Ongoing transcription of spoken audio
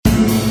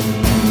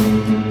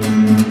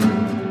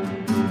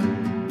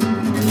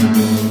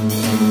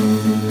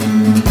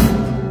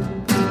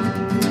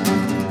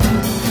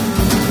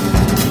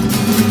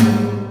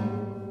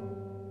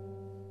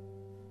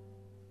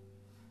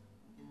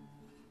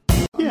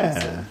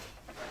Yeah.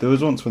 There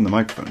was once when the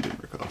microphone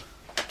didn't record.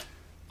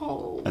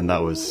 Oh. And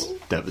that was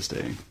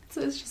devastating.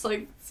 So it's just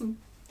like some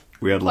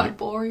We had quite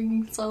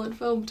boring silent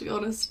film, to be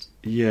honest.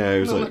 Yeah,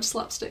 it was Not like... much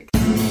slapstick.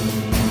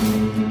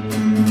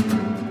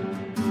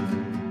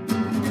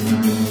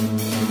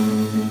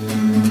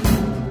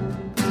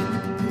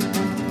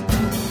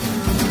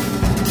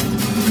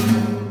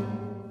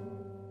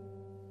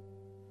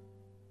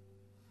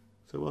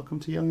 So welcome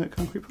to Young at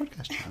Concrete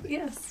Podcast, Charlie.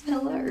 Yes,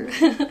 hello.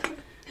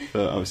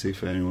 Obviously,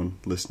 for anyone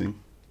listening,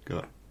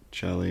 got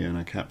Charlie, and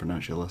I can't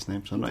pronounce your last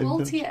name, so I'm not even...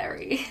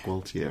 Gualtieri.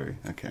 Gualtieri,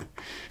 okay.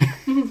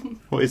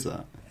 What is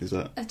that? Is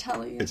that...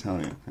 Italian.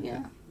 Italian? Okay.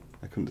 Yeah.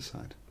 I couldn't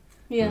decide.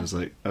 Yeah.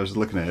 I was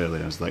looking at it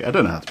earlier, I was like, I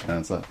don't know how to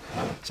pronounce that.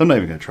 So I'm not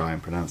even going to try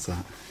and pronounce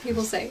that.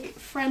 People say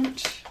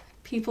French.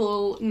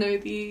 People know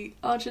the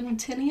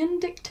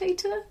Argentinian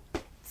dictator,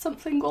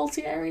 something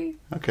Gualtieri.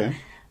 Okay.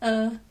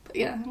 But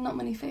yeah, not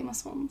many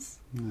famous ones.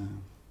 No.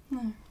 No.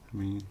 I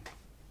mean,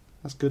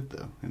 that's good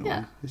though, in a Yeah.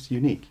 way. It's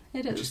unique.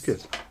 It Which is. is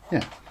good.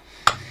 Yeah.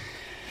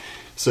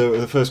 So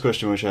the first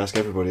question which I ask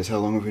everybody is, how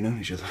long have we known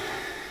each other?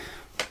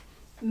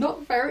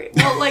 Not very...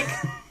 Well, like,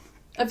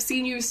 I've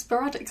seen you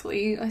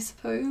sporadically, I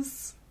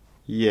suppose.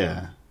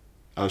 Yeah.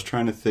 I was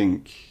trying to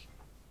think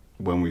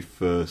when we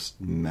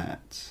first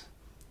met.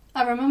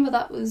 I remember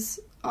that was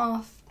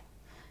after...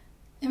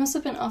 It must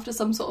have been after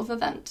some sort of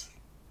event.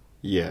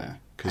 Yeah,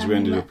 because And we we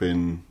ended met up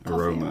in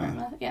Coffee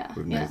Aroma Yeah.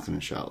 with yeah. Nathan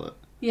and Charlotte.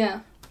 Yeah.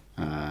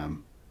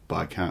 But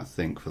I can't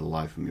think for the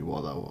life of me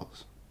what that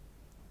was.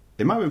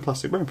 It might have been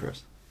Plastic Brain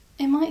Press.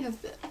 It might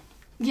have been.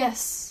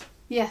 Yes.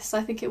 Yes,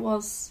 I think it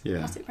was. Yeah.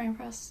 Plastic Brain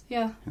Press.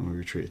 Yeah. And we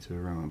retreated to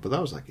Aroma. But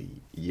that was like a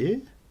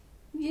year?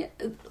 Yeah.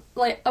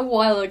 Like, a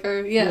while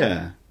ago. Yeah.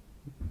 Yeah.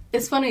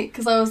 It's funny,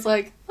 because I was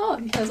like, oh,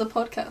 he has a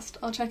podcast.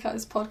 I'll check out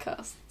his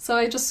podcast. So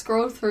I just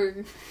scrolled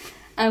through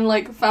and,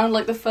 like, found,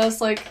 like, the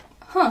first, like,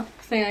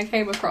 thing I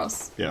came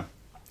across. Yeah.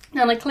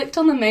 And I clicked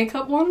on the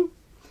makeup one.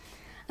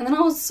 And then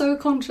I was so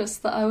conscious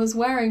that I was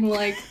wearing,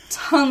 like,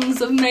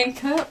 tons of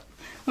makeup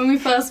when we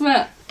first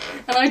met.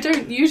 And I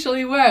don't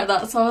usually wear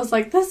that, so I was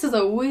like, this is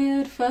a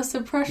weird first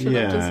impression.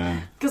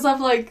 Yeah. Because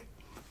I've, like,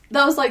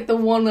 that was, like, the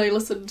one I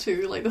listened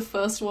to, like, the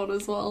first one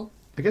as well.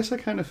 I guess I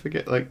kind of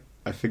forget, like,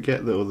 I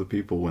forget that other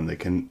people, when they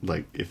can,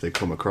 like, if they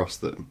come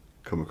across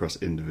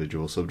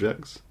individual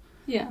subjects.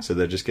 Yeah. So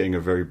they're just getting a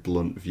very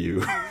blunt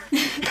view.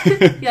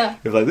 Yeah.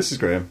 If like, this is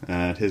Graham,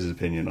 and here's his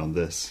opinion on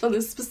this. On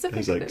this specific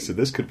He's like, thing. so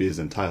this could be his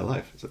entire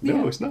life. It's like, no,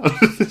 Yeah. it's not.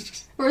 It's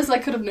just... Whereas I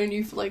could have known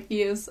you for, like,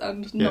 years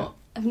and not...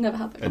 I've never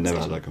had that I conversation. never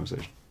had that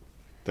conversation.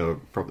 Though I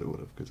probably would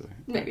have, because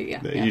Maybe,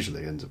 yeah. it yeah.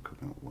 usually ends up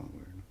coming up one way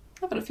or another.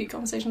 I've had a few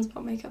conversations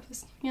about makeup.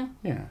 Yeah.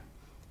 Yeah.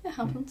 It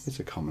happens. It's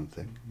a common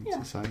thing in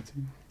Yeah. society.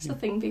 It's the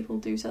thing people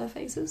do to their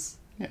faces.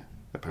 Yeah,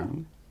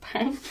 apparently.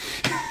 Apparently.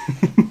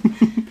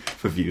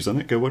 For views on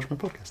it, go watch my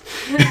podcast.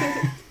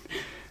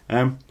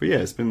 But yeah,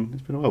 it's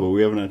been a while, but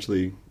we haven't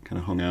actually kind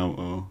of hung out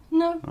or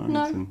No.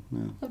 anything.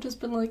 No. I've just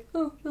been like,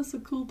 oh, that's a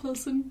cool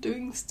person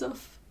doing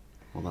stuff.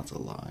 Well, that's a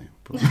lie.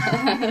 But...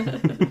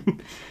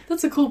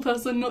 That's a cool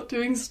person not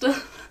doing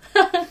stuff.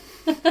 I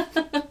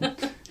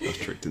was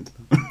tricked into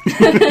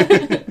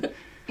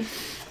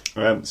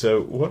that.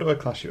 So what do I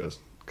class you as?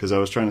 Because I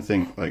was trying to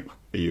think, like,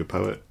 are you a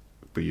poet?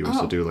 But you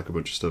also do, like, a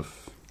bunch of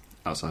stuff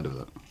outside of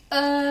that.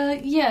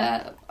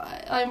 Yeah.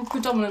 I'm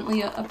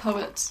predominantly a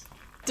poet,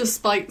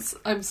 despite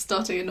I'm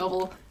starting a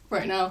novel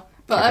right now.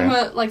 But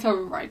Okay. I'm a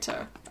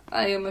writer.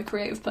 I am a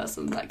creative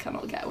person that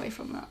cannot get away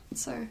from that.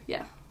 So,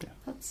 yeah.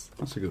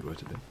 That's a good way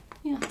to be.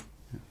 Yeah.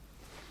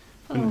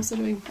 But I'm also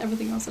doing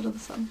everything else under the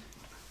sun.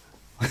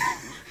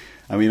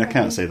 I mean, I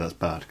can't say that's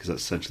bad, because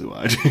that's essentially what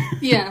I do.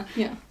 Yeah.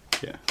 Yeah,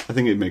 I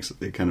think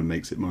it kind of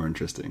makes it more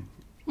interesting,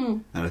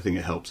 Mm. and I think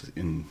it helps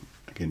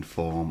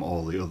inform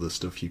all the other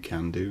stuff you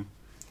can do.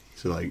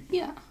 So, like,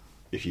 Yeah.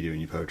 if you're doing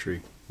your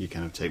poetry, you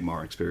kind of take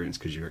more experience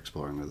because you're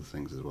exploring other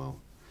things as well,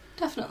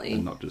 Definitely.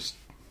 and not just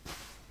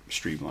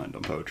streamlined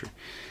on poetry.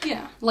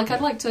 Yeah. Like, I'd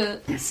like to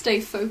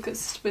stay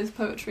focused with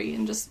poetry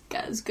and just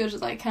get as good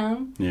as I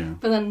can. Yeah.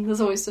 But then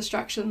there's always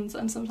distractions,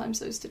 and sometimes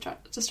those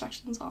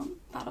distractions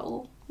aren't bad at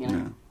all, you know?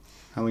 Yeah.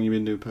 How long have you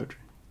been doing poetry?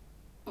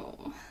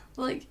 Oh,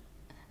 like,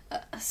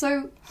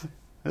 so...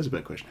 That's a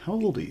better question. How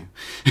old are you?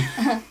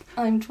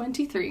 I'm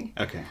 23.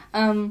 Okay.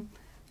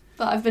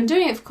 But I've been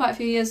doing it for quite a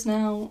few years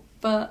now,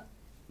 but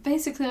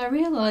basically I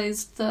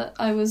realised that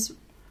I was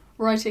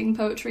writing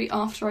poetry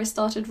after I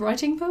started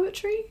writing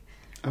poetry.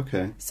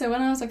 Okay. So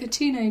when I was like a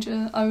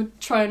teenager, I would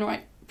try and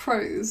write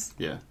prose,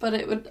 Yeah. but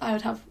I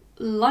would have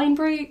line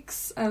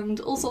breaks and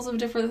all sorts of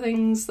different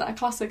things that are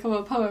classic of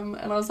a poem,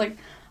 and I was like,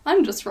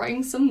 I'm just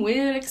writing some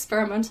weird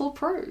experimental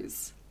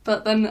prose.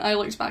 But then I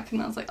looked back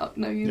and I was like, oh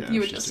no, you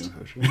were just doing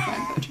poetry.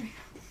 writing poetry.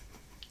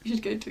 You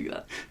should go do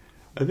that.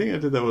 I think I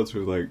did that once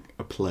with, like,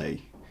 a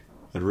play.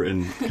 I'd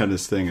written kind of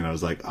this thing, and I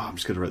was like, oh, I'm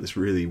just going to write this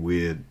really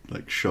weird,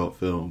 like, short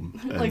film.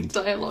 And Like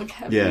dialogue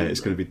heavy. yeah,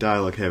 it's going to be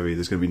dialogue heavy,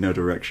 there's going to be no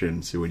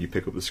direction, so when you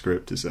pick up the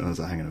script, and I was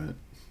like, hang on a minute,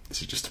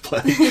 this is just a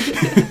play.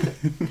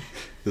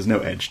 There's no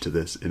edge to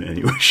this in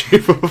any way,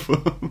 shape or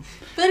form.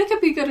 But it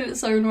could be good in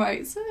its own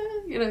right, so,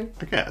 you know.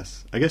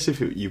 I guess if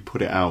you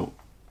put it out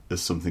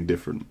as something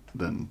different,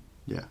 then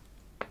yeah,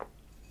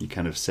 you're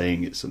kind of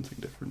saying it's something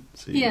different.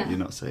 So you're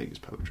not saying it's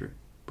poetry,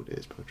 but it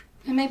is poetry.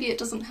 And maybe it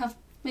doesn't have.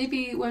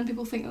 Maybe when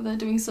people think that they're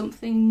doing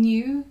something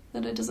new,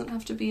 that it doesn't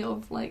have to be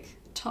of like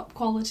top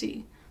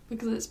quality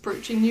because it's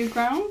broaching new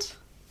ground.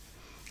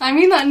 I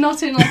mean that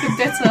not in like a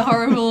bitter,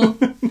 horrible.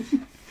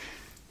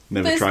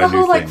 Never but it's try the new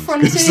whole like things.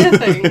 frontier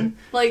thing.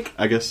 Like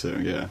I guess so.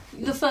 Yeah.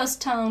 the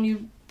first town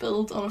you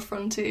build on a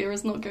frontier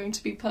is not going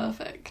to be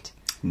perfect,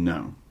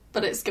 No.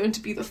 but it's going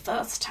to be the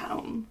first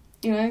town.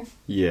 You know.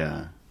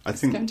 Yeah, I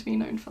It's think going to be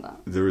known for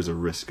that. there is a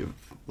risk of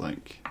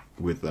like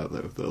with that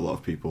though that a lot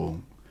of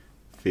people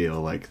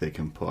feel like they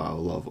can put out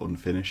a lot of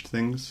unfinished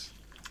things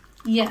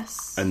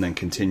Yes. and then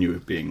continue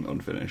it being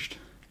unfinished,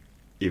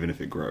 even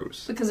if it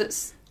grows. Because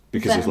it's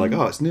It's like,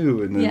 oh, it's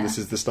new, and then Yeah. this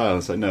is the style.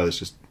 It's like, no, it's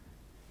just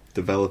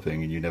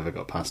developing, and you never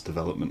got past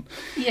development.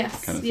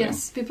 yes, kind of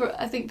yes.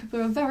 I think people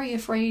are very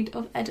afraid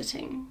of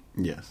editing.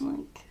 Yes,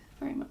 Like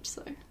very much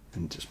so.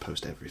 and just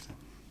post everything.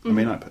 Mhm. I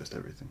mean, I post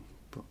everything,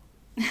 but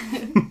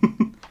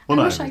I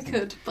not wish everything. I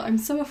could, but I'm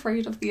so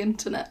afraid of the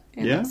internet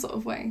in Yeah? that sort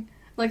of way.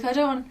 Like I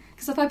don't want,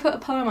 because if I put a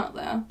poem out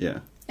there, Yeah.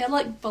 it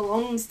like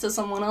belongs to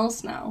someone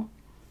else now.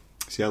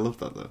 See, I love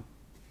that though.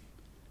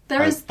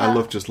 There is that. I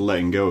love just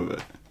letting go of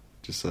it.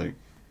 Just like,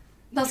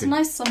 That's okay.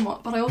 nice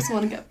somewhat, but I also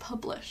want to get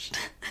published,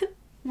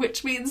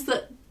 which means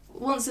that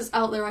once it's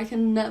out there, I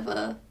can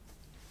never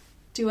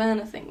do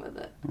anything with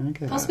it. I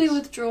guess. Possibly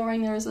with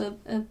drawing, there is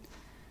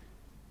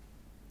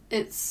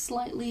it's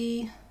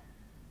slightly,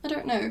 I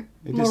don't know,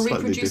 It is more slightly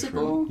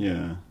reproducible. different.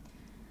 Yeah.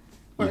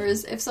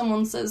 Whereas if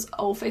someone says,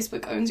 "Oh,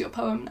 Facebook owns your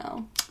poem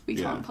now," we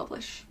Yeah. can't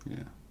publish.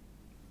 Yeah.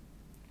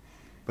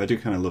 But I do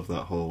kind of love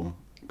that whole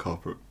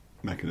corporate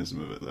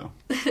mechanism of it, though.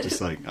 Just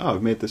like, oh,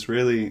 I've made this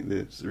really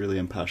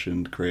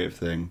impassioned, creative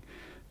thing,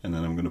 and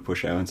then I'm going to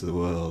push it out into the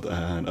world,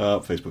 and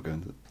Facebook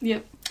owns it.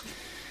 Yep.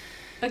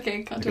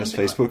 Okay, can't I do guess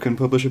anything about Facebook can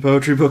publish a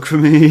poetry book for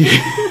me.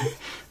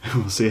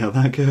 We'll see how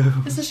that goes. it.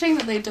 It's a shame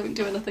that they don't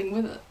do anything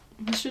with it.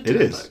 They should do It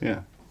it, is, though.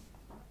 yeah.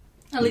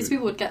 At least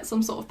people would get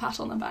some sort of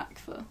pat on the back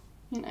for,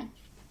 you know.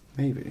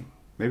 Maybe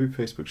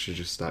Facebook should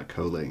just start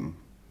collating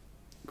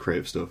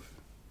creative stuff,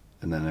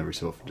 and then every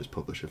so often just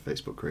publish a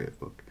Facebook creative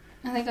book,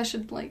 I think I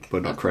should, like...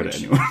 but not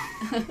credit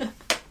approach- anyone.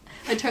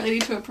 I totally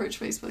need to approach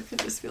Facebook and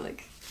just be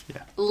like,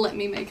 Yeah. let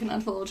me make an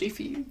anthology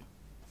for you.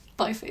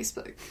 By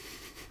Facebook.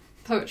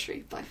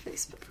 Poetry by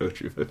Facebook.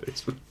 Poetry for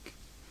Facebook.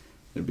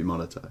 It'd be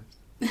monetized.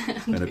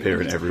 And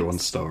appear in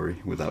everyone's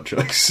story without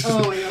choice.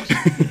 Oh my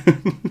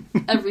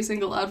gosh. Every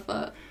single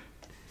advert.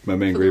 My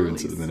main for the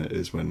grievance at the release. minute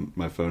is when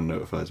my phone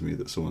notifies me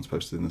that someone's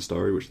posted in the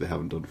story, which they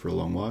haven't done for a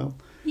long while,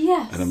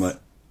 Yes. and I'm like,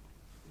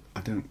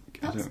 I don't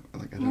That's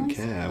nice.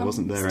 care. I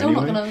wasn't there still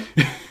anyway. Still not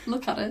gonna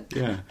look at it.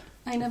 Yeah,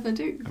 I never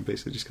do. I'm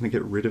basically just going to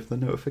get rid of the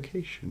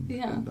notification,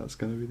 Yeah. and that's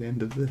going to be the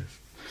end of this.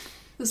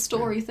 The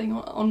story thing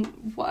on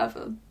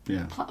whatever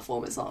Yeah,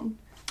 platform it's on.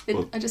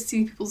 Well- I just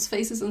see people's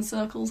faces in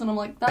circles and I'm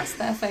like, that's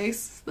their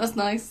face. That's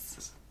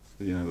nice.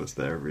 you know, that's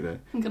there every day.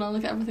 I'm gonna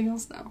look at everything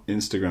else now.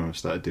 Instagram have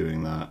started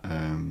doing that,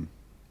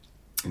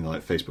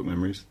 like Facebook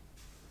memories.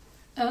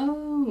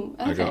 Oh,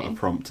 okay. I got a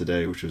prompt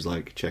today which was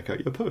like, check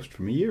out your post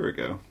from a year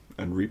ago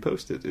and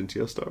repost it into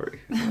your story.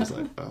 And I was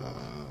like,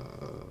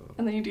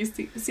 And then you do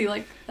see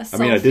like a selfie I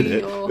mean, I did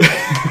it. or...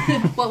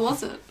 What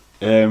was it?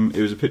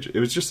 It was a picture. It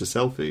was just a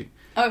selfie,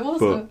 Oh, it was.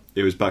 but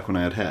it was back when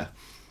I had hair.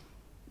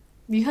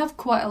 You have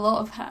quite a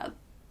lot of hair.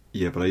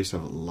 Yeah, but I used to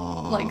have a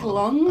lot. Like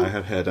long? I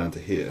had hair down to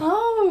here,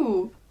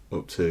 Oh,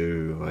 up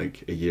to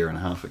like a year and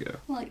a half ago.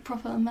 like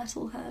proper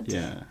metalhead.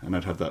 Yeah, and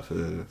I'd had that for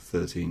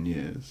 13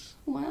 years,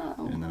 Wow.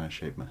 and then I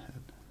shaved my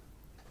head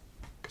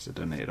because I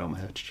donated all my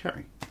hair to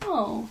charity.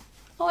 Oh,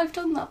 I've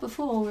done that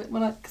before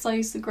because I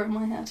used to grow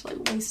my hair to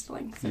like waist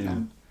length and Yeah.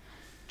 then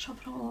chop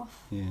it all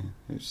off. Yeah,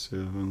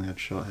 I've only had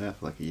short hair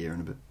for like a year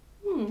and a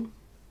bit,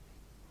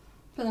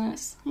 But then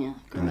it's and then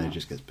grown it out.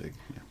 just gets big.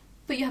 Yeah.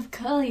 But you have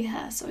curly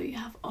hair, so you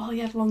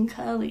have long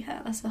curly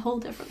hair. That's a whole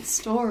different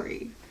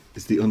story.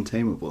 It's the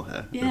untamable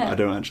hair. Yeah. I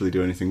don't actually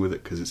do anything with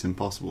it because it's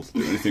impossible to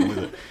do anything with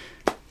it.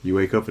 You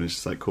wake up and it's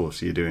just like, cool,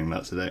 so you're doing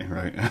that today,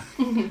 right?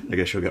 I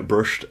guess you'll get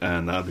brushed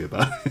and that'll be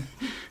about it.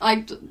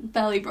 I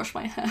barely brush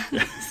my hair.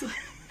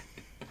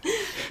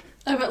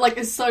 But like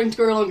it's starting to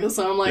grow longer,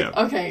 so I'm like,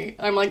 Yeah. okay,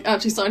 I'm like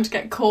actually starting to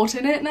get caught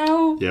in it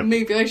now. Yep.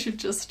 Maybe I should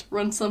just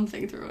run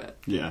something through it.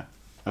 Yeah.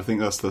 I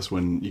think that's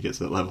when you get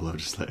to that level of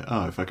just like,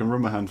 oh, if I can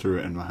run my hand through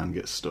it and my hand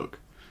gets stuck,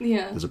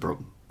 Yeah. there's a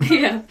problem.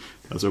 Yeah.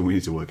 That's when we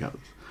need to work out.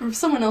 Or if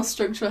someone else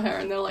strokes your hair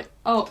and they're like,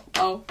 oh,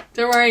 don't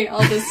worry, I'll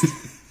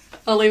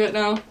leave it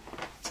now.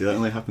 See, that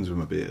only happens with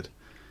my beard.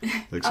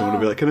 Like someone will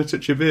be like, can I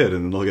touch your beard?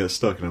 And then they'll get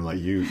stuck and I'm like,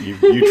 you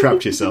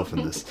trapped yourself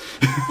in this.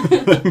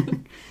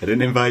 I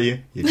didn't invite you,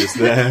 you're just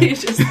there. You're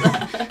just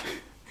there.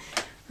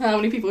 How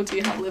many people do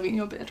you have living in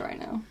your beard right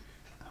now?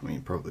 I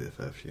mean, probably a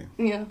fair few.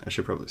 Yeah. I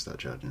should probably start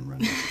charging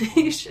rent.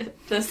 You should.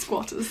 They're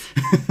squatters.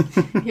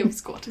 You have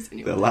squatters in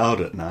your They're beard.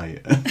 loud at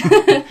night.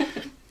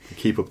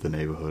 Keep up the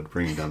neighbourhood,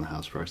 bringing down the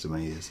house price of my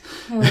ears.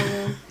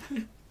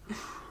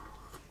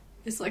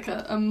 it's like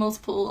a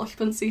multiple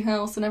occupancy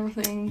house and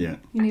everything. Yeah.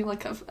 You need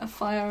like a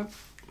fire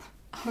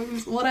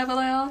hose, whatever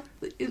they are,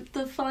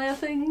 the fire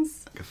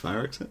things. Like a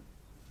fire exit?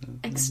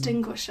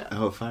 Extinguisher.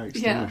 Oh, a fire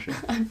extinguisher.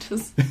 Yeah, I've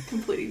just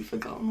completely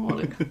forgotten what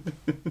it.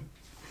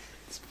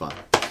 It's fine.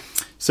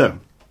 So,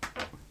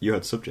 you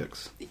had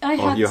subjects. You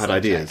had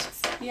ideas.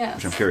 Yes.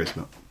 Which I'm curious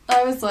about.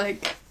 I was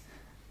like,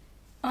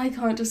 I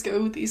can't just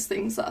go with these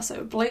things that are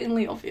so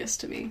blatantly obvious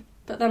to me.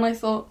 But then I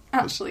thought,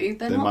 actually,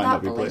 they're they not might that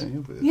not be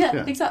blatant. blatantly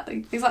obvious. Yeah,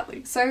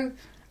 exactly. So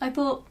I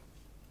thought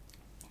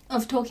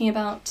of talking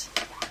about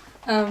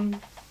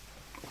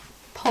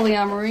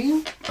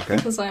polyamory, Okay.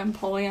 because I am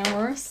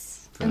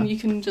polyamorous, Fair. and you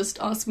can just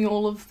ask me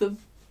all of the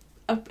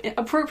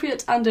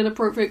appropriate and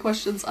inappropriate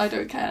questions. I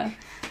don't care.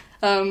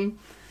 And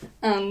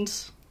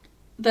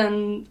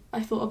then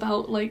I thought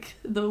about like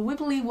the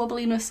wibbly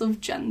wobbliness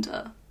of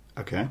gender,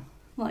 Okay.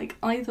 like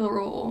either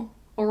or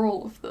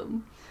all of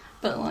them.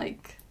 But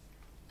like,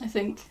 I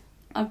think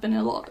I've been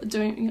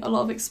doing a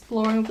lot of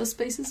exploring of the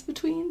spaces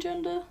between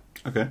gender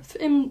Okay.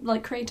 in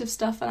like creative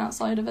stuff and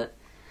outside of it,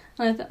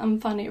 and I'm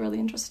finding it really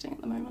interesting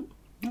at the moment.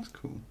 That's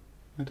cool.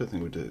 I don't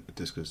think we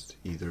discussed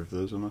either of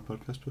those on our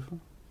podcast before.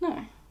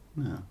 No.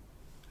 No.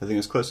 I think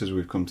as close as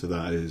we've come to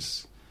that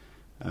is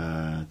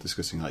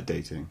discussing like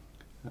dating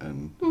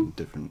and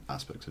different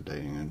aspects of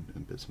dating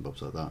and bits and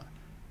bobs like that.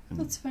 And,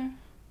 That's fair.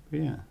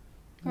 yeah.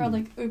 Or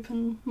like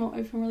more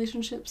open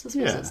relationships. I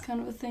suppose Yeah. that's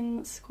kind of a thing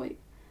that's quite...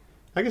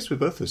 I guess with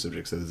both those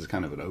subjects there's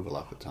kind of an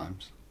overlap at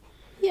times.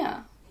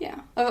 Yeah.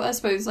 I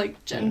suppose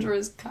like gender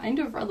is kind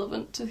of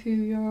relevant to who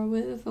you're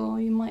with, or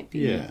you might be...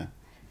 Yeah.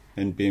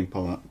 And being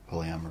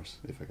polyamorous,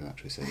 if I can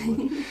actually say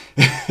the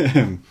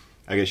word.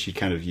 I guess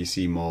you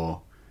see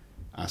more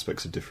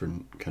aspects of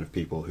different kind of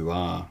people who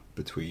are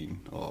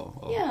between or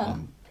Yeah.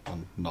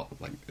 on not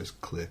like as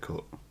clear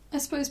cut. I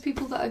suppose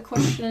people that are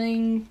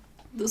questioning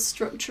the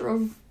structure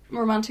of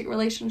romantic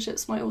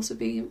relationships might also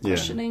be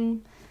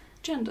questioning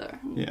gender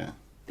and Yeah.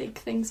 big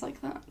things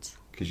like that.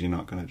 Because you're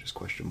not going to just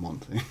question one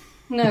thing.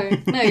 No,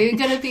 you're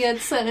going to be a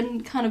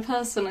certain kind of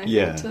person, I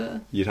Yeah.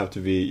 think. You'd have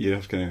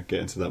to kind of get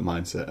into that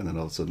mindset, and then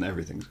all of a sudden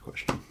everything's a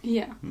question.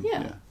 Yeah.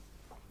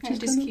 And it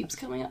just kinda keeps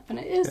coming up, and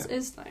it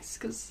is nice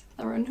because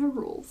there are no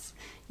rules.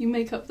 You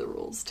make up the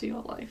rules to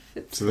your life.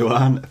 So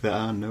there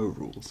are no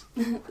rules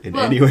in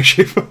Well, any way,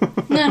 shape, or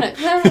form. No.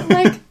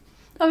 Like,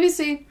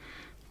 obviously,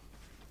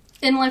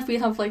 in life we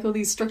have like all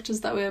these structures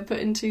that we're put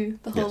into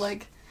the whole Yes.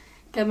 like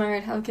get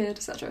married, have a kid,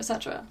 etc.,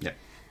 etc. Yeah.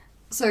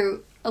 So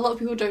a lot of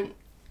people don't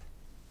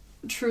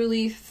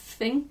truly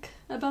think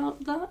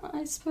about that,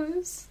 I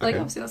suppose. Like, Okay.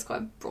 obviously that's quite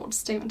a broad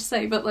statement to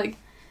say, but like,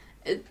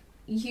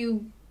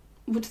 you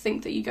would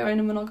think that you go in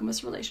a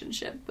monogamous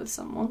relationship with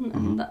someone,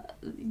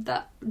 and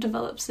that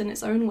develops in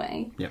its own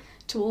way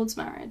towards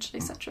marriage,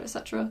 etc.,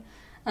 etc.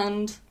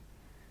 And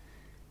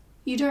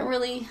you don't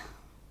really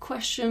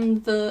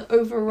question the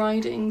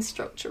overriding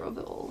structure of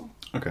it all.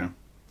 Okay.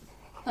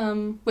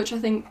 Which I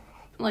think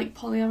like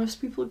polyamorous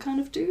people kind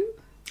of do.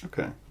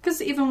 Okay.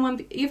 Because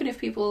even if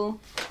people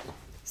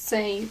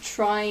say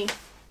try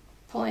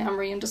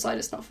polyamory and decide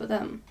it's not for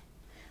them,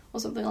 or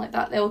something like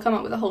that, they will come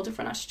up with a whole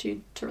different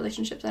attitude to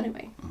relationships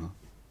anyway.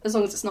 As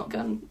long as it's not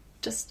gone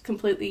just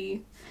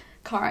completely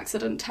car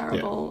accident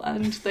terrible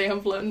and they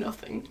have learned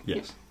nothing.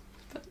 Yes.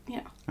 But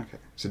yeah. Okay.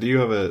 So do you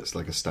have a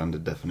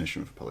standard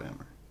definition for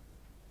polyamory?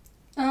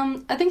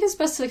 I think it's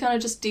best to kind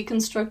of just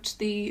deconstruct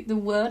the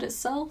word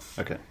itself.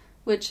 Okay.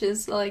 Which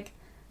is like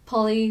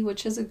poly,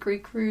 which is a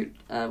Greek root,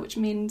 which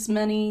means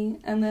many,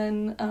 and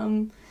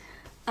then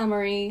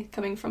amory,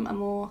 coming from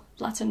amor,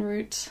 Latin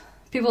root.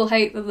 People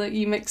hate that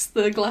you mix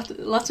the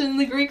Latin and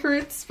the Greek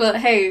roots, but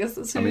hey, it's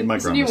my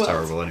it's a new grammar's world.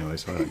 terrible anyway,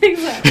 so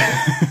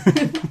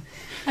Exactly.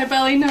 I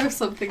barely know if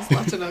something's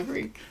Latin or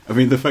Greek. I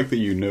mean, the fact that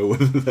you know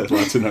whether they're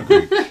Latin or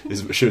Greek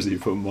shows that you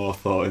put more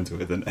thought into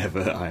it than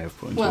ever I have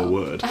put into a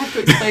word. I have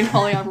to explain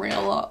polyamory a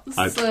lot.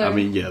 So, I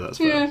mean, yeah, that's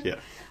fair. Yeah.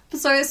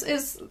 So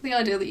it's the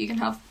idea that you can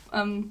have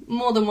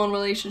more than one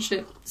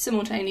relationship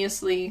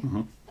simultaneously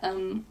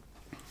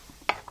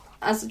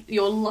as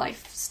your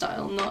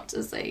lifestyle, not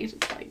as a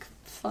like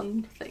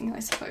fun thing, I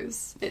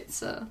suppose.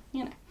 It's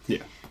Yeah.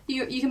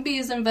 You can be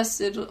as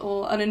invested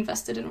or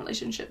uninvested in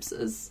relationships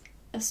as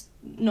a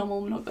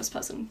normal monogamous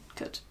person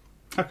could.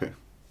 Okay.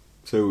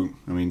 So,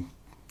 I mean,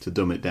 to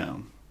dumb it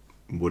down,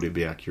 would it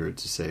be accurate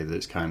to say that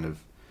it's kind of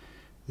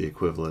the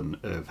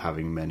equivalent of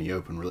having many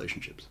open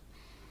relationships?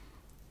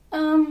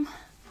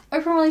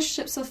 Open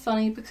relationships are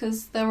funny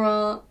because there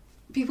are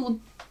people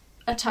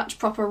attach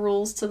proper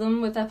rules to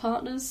them with their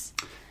partners,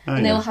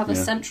 and they'll have a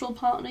central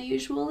partner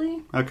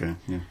usually. Okay,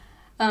 yeah.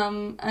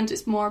 And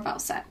it's more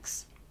about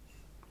sex,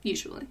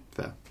 usually.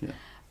 Fair, yeah.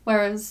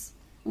 Whereas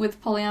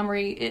with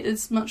polyamory, it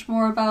is much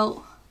more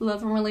about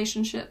love and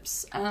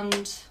relationships,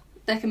 and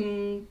there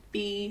can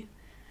be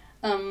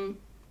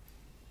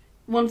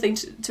one thing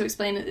to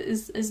explain it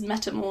is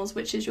metamors,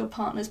 which is your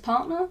partner's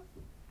partner.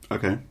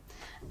 Okay.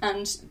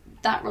 And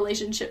that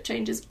relationship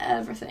changes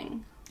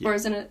everything. Yeah.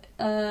 Whereas in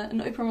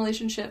an open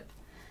relationship,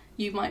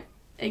 you might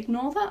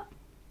ignore that.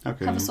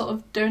 Okay. have a sort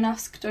of don't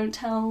ask, don't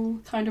tell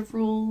kind of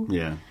rule.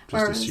 Yeah, just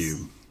Whereas-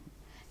 assume.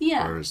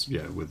 Yeah. Whereas,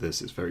 with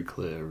this, it's very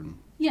clear and...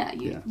 Yeah,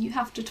 you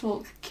have to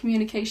talk.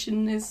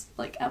 Communication is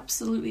like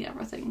absolutely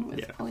everything with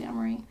Yeah.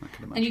 polyamory. I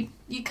can And imagine.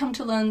 you come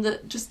to learn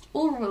that just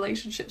all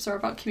relationships are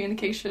about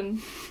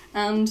communication,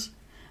 and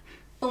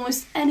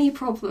almost any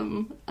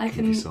problem, I Can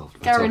can be solved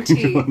by talking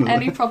guarantee, to one another.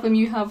 any problem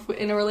you have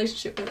in a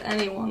relationship with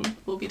anyone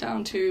will be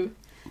down to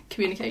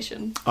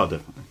communication. Oh,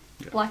 definitely.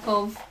 Yeah. Lack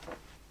of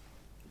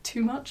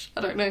too much?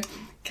 I don't know.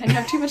 Can you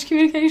have too much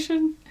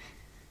communication?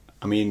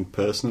 I mean,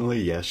 personally,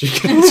 yes, you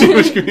can have too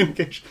much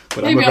communication,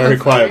 but Maybe I'm a I'm very a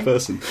quiet fairy.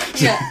 person.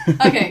 Yeah,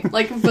 okay,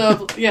 like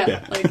verbal,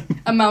 Yeah. like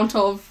amount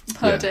of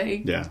per Yeah,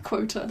 day yeah.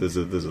 quota. There's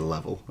a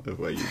level of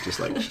where you just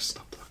just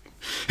stop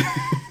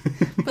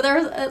talking. But there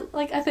is,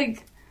 I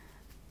think,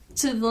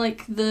 to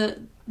like the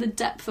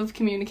depth of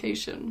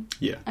communication,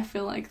 Yeah. I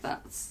feel like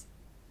that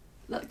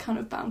kind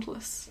of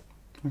boundless.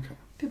 Okay.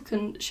 People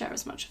can share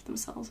as much of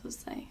themselves as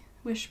they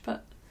wish,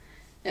 but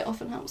it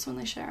often helps when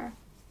they share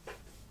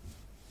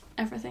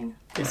everything,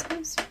 I Yeah.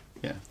 suppose.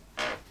 Yeah,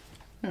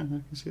 I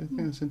can see. I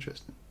think that's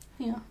interesting.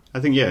 Yeah. I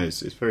think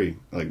it's very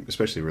like,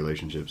 especially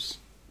relationships,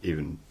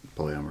 even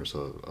polyamorous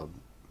or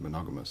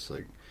monogamous.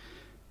 Like,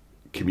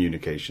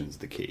 communication's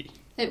the key.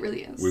 It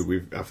really is.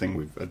 I think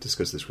we've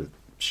discussed this with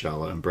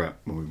Charlotte and Brett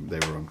when they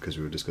were on, because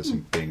we were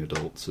discussing being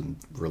adults and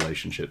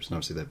relationships, and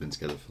obviously they've been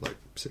together for like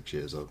 6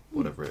 years or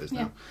whatever it is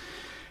Yeah. now.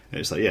 And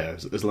it's like,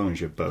 as long as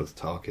you're both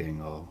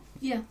talking or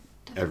Yeah,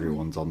 definitely.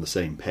 everyone's on the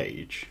same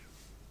page,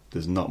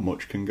 there's not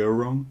much can go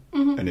wrong.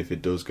 Mhm. And if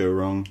it does go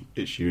wrong,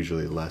 it's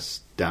usually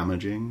less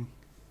damaging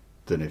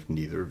than if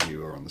neither of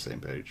you are on the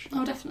same page.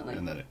 Oh, definitely.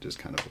 And then it just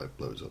kind of like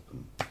blows up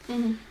and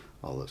Mhm.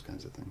 all those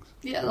kinds of things.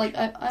 Yeah, like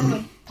I have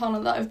a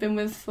partner that I've been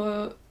with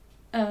for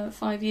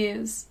 5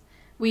 years.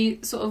 We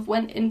sort of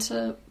went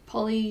into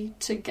poly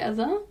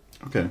together,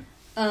 Okay.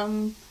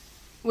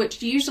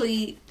 which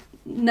usually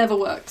never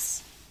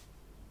works.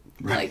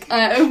 Right.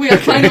 Like, we are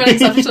kind of an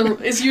exception.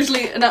 It's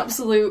usually an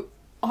absolute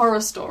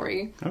horror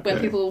story where Okay.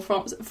 people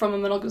from a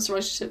monogamous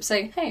relationship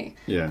say, hey,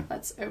 Yeah.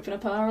 let's open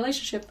up our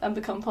relationship and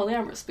become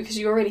polyamorous, because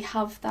you already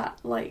have that,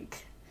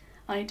 like,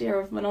 idea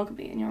of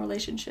monogamy in your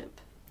relationship.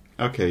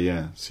 Okay,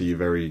 yeah. So you're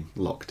very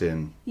locked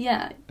in,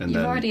 Yeah, and you've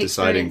then already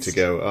deciding to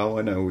experienced- go, oh,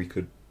 I know, we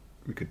could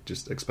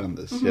just expand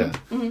this. Yeah.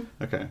 Mhm.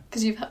 Okay.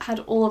 Because you've had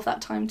all of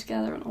that time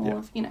together and all Yeah.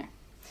 of,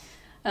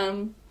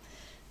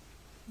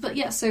 but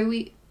yeah, so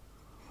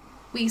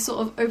we sort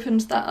of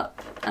opened that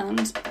up,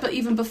 but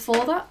even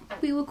before that,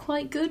 we were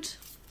quite good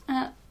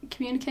at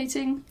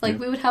communicating. Like, Yeah.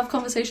 we would have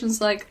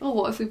conversations like, oh,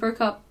 what if we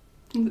broke up?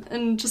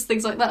 And just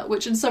things like that,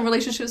 which in some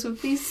relationships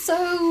would be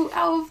so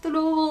out of the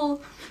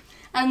normal.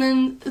 And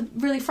then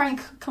really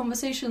frank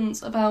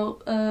conversations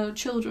about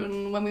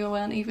children when we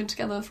weren't even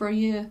together for a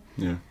year.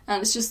 Yeah.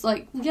 And it's just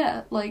like,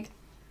 yeah, like,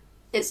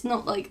 it's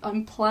not like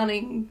I'm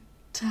planning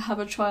to have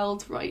a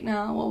child right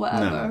now or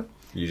whatever. No.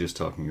 You're just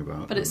talking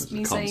about But it's it as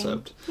me a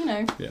concept.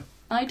 saying, Yeah.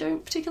 I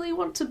don't particularly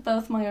want to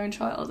birth my own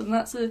child, and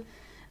that's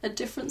a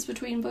difference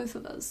between both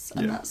of us.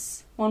 And Yeah.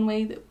 that's one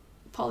way that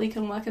poly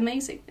can work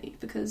amazingly,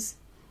 because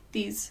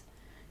these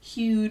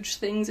huge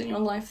things in your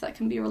life that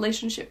can be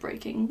relationship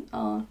breaking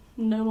are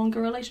no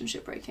longer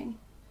relationship breaking.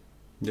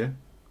 Yeah.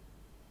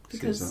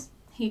 Because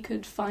he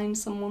could find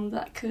someone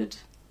that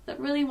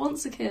really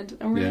wants a kid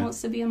and really Yeah.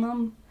 wants to be a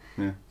mum,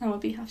 Yeah. and would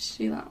be happy to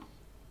do that.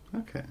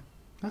 Okay,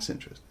 that's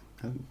interesting.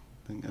 I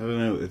don't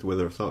know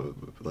whether I've thought of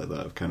it like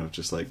that, of kind of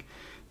just like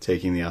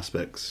taking the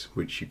aspects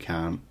which you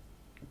can't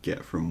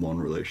get from one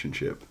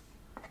relationship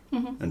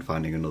Hmm. and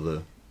finding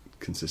another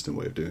consistent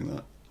way of doing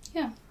that.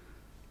 Yeah.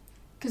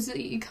 Because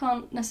you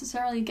can't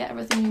necessarily get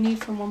everything you need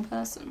from one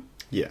person.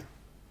 Yeah.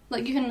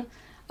 Like, you can...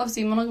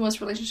 Obviously, monogamous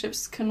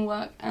relationships can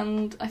work,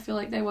 and I feel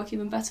like they work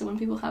even better when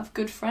people have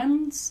good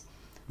friends.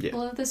 Yeah.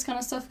 All of this kind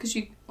of stuff,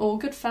 or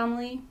good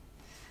family.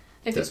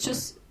 If it's Definitely.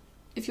 just...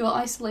 If you're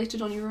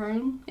isolated on your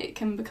own, it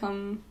can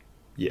become,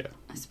 Yeah.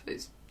 I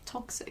suppose,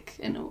 toxic,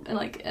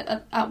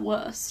 at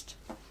worst.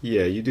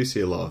 Yeah, you do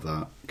see a lot of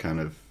that kind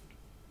of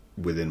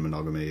within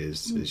monogamy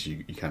is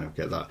you kind of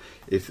get that.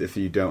 If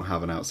you don't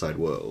have an outside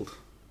world,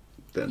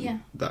 then Yeah.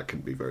 that can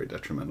be very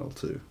detrimental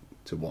to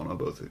one or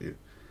both of you.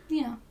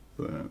 Yeah.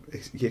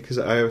 Because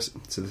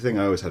the thing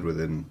I always had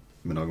within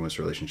monogamous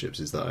relationships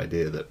is that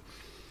idea that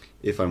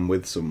if I'm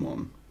with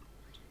someone,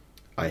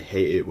 I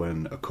hate it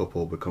when a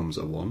couple becomes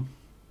a one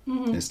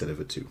Hmm. instead of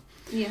a two.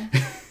 Yeah.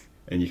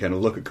 And you kind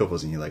of look at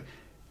couples and you're like,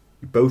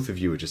 both of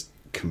you are just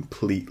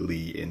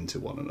completely into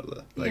one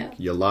another. Like, Yeah.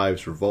 your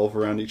lives revolve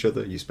around each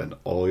other. You spend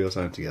all your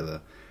time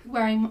together.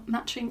 Wearing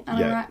matching anoraks.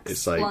 Yeah,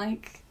 it's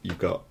like- You've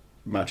got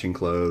matching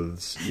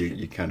clothes.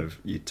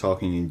 You're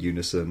talking in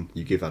unison.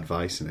 You give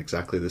advice in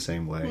exactly the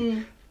same way.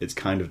 Mm. It's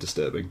kind of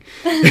disturbing.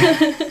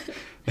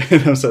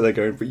 And I'm sat there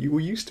going, but you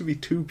used to be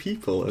two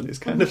people, and it's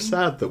kind of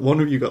sad that one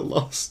of you got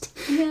lost.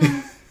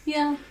 Yeah,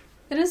 yeah.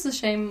 It is a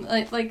shame,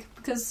 like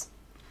because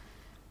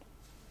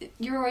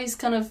you're always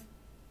kind of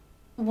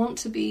want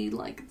to be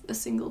like a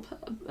single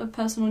a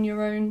person on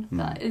your own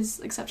that is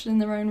accepted in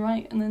their own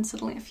right, and then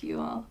suddenly if you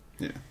are,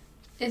 Yeah.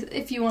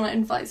 if you want to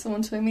invite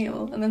someone to a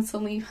meal and then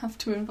suddenly you have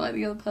to invite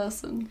the other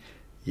person.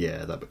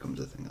 Yeah, that becomes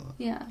a thing a lot.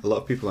 Yeah. A lot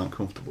of people aren't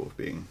comfortable with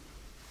being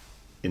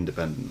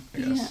independent, I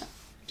guess. Yeah.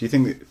 Do you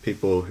think that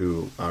people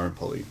who are in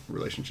poly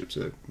relationships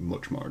are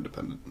much more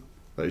independent,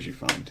 as you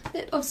find?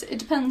 It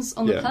depends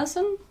on the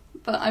person,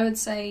 but I would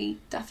say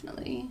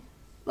definitely.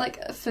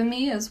 Like, for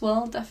me as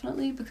well,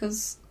 definitely,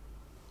 because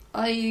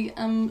I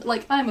am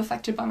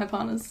affected by my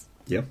partners.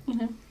 Yeah. You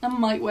know, I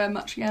might wear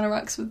matching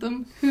anoraks with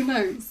them. Who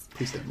knows?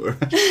 Please don't wear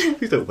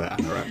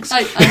anoraks.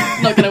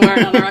 I'm not going to wear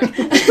an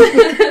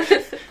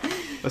anorak.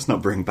 Let's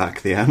not bring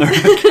back the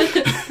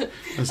anorak.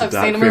 That's a I've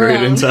dark seen them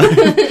period in around. time.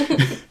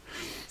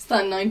 It's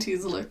that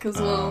 90s look as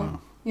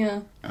well.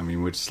 Yeah. I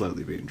mean, we're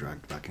slowly being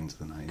dragged back into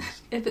the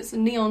 90s. If it's a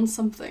neon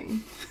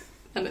something,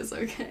 then it's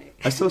okay.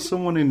 I saw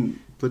someone in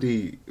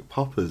bloody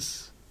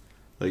poppers.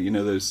 Like, you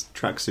know, those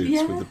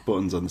tracksuits with the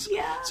buttons on the...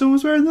 Yeah. Someone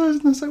was wearing those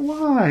and I was like,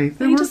 why?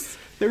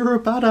 They were a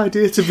bad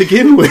idea to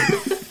begin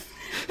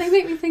with. They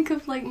make me think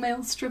of, like,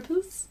 male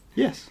strippers.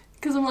 Yes.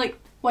 Because I'm like,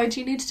 why do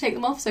you need to take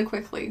them off so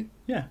quickly?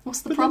 Yeah. What's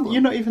the But problem?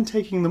 You're not even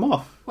taking them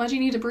off. Why do you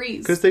need a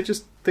breeze? Because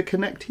they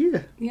connect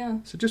here. Yeah.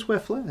 So just wear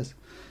flares.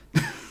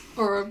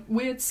 Or a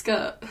weird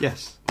skirt.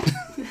 Yes.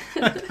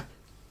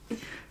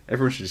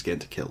 Everyone should just get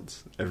into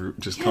kilts.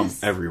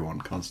 Everyone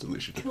constantly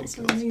should get into Kilts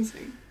are kilts.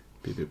 amazing.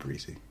 Be a bit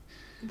breezy.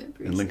 A bit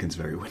breezy. And Lincoln's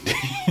very windy.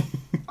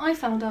 I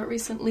found out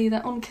recently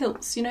that on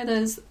kilts, you know,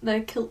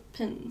 they're kilt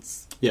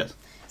pins. Yes.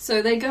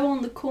 So they go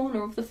on the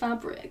corner of the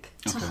fabric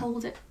to Okay.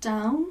 hold it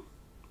down.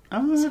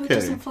 Oh, So it okay.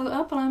 doesn't float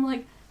up. And I'm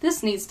like,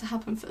 this needs to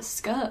happen for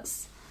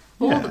skirts.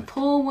 All Yeah. the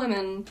poor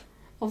women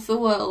of the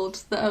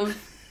world that have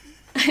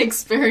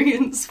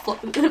experienced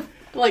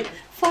like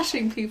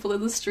flashing people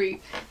in the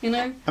street, you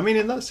know? I mean,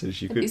 in that sense,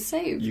 They'd be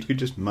saved. you could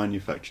just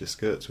manufacture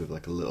skirts with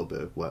like a little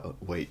bit of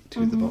weight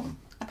to the bottom.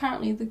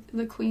 Apparently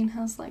the Queen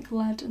has like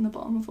lead in the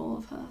bottom of all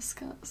of her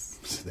skirts.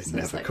 So they So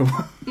it's never like- come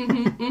off.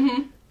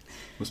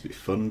 Must be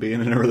fun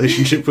being in a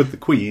relationship with the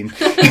Queen.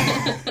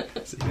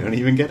 So you don't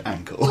even get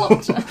ankle.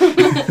 Locked up.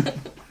 I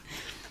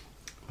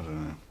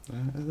don't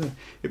know.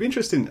 It'd be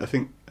interesting. I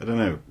think I don't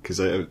know because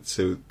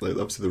obviously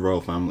the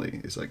royal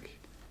family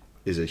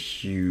is a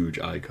huge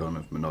icon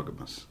of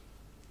monogamous.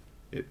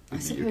 In I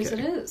the suppose UK. it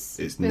is.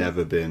 It's With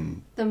never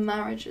been. the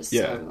marriage is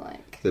Yeah. so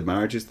like The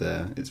marriage is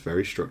there. It's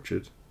very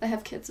structured. they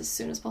have kids as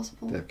soon as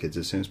possible. They have kids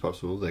as soon as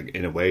possible. Like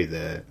in a way,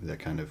 they're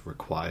kind of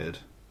required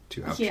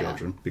to have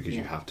children because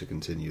you Yeah. have to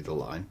continue the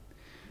line.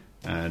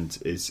 And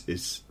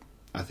it's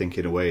I think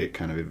in a way it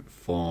kind of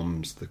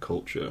informs the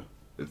culture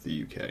of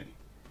the UK.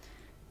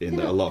 In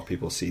that a lot of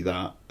people see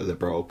that, they're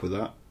brought up with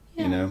that.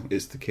 Yeah. You know,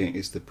 it's the king,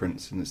 it's the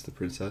prince, and it's the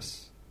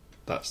princess.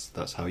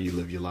 That's how you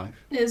live your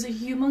life. It is a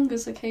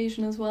humongous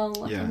occasion as well,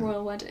 like Yeah. a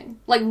royal wedding.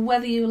 Like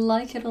whether you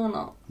like it or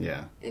not,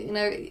 Yeah. you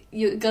know,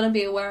 you're gonna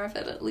be aware of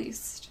it at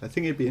least. I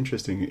think it'd be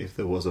interesting if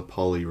there was a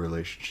poly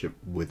relationship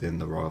within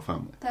the royal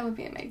family. That would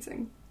be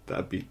amazing.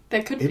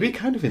 It'd Could be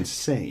kind of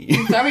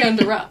insane. very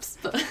under wraps,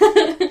 but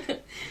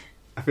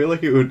I feel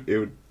like it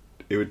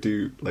would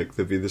do like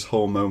there'd be this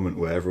whole moment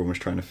where everyone was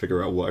trying to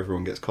figure out what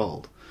everyone gets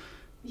called.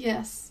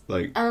 yes.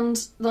 Like,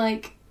 And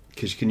like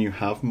because can you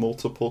have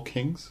multiple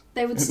kings?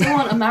 they would still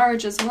want a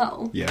marriage as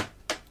well. Yeah.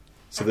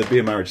 So there'd be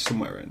a marriage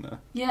somewhere in there.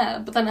 Yeah,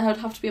 but then it would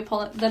have to be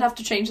they'd have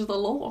to change the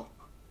law.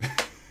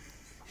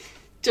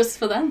 Just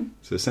for them.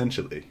 So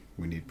essentially,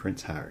 we need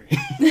Prince Harry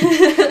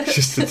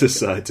just to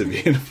decide to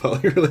be in a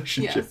poly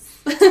relationship.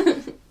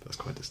 Yes. That's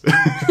quite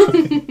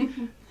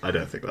disturbing. I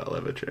don't think that'll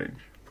ever change.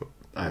 But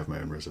I have my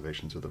own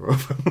reservations with the royal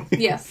family.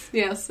 Yes.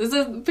 It's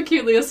a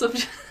peculiar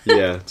subject.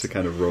 Yeah, to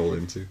kind of roll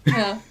into.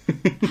 Yeah.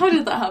 How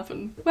did that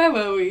happen? Where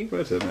were we?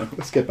 I don't know.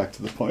 Let's get back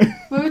to the point.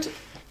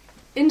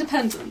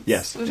 Independence.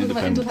 Yes, We're talking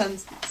about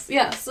independence.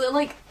 Yeah, so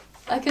like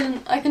I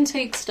can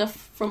take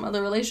stuff from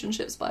other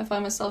relationships, but I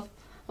find myself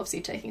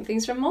obviously taking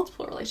things from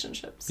multiple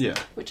relationships. Yeah.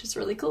 Which is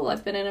really cool.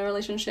 I've been in a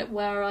relationship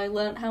where I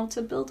learnt how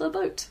to build a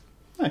boat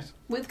Nice.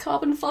 with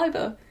carbon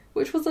fibre,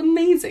 which was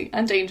amazing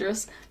and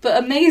dangerous, but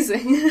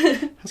amazing.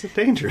 How's it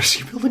dangerous?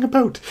 You're building a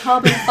boat.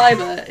 Carbon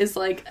fibre is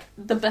like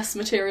the best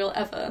material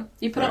ever.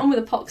 You put Right. it on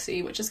with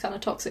epoxy, which is kind of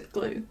toxic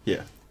glue.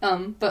 Yeah.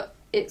 But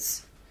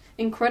it's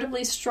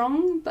incredibly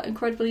strong, but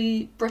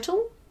incredibly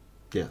brittle.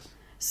 Yes.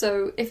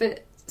 So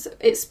it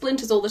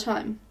splinters all the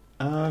time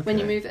Okay. when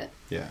you move it.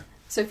 Yeah.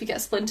 So if you get a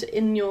splinter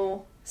in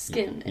your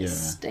skin, it Yeah.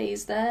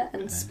 stays there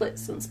and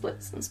splits and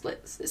splits and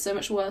splits. It's so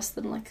much worse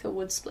than like a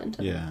wood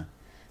splinter. Yeah.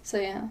 So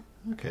yeah,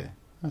 Okay.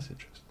 That's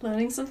interesting.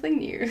 learning something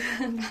new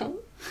about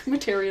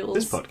materials.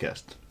 This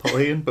podcast,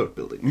 poly and boat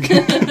building.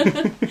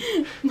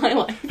 My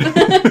life.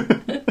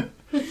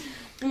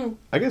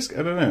 I guess,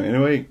 I don't know, in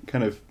a way,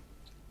 kind of,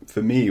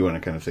 for me, when I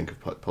kind of think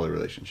of poly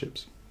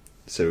relationships,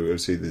 so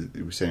obviously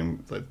you were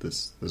saying like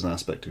there's an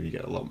aspect of you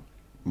get a lot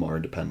more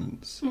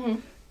independence, Mm-hmm.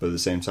 but at the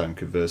same time,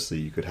 conversely,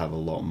 you could have a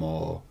lot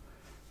more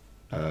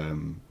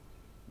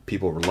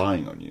people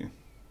relying on you,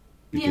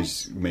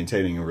 because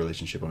maintaining a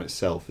relationship on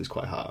itself is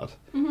quite hard,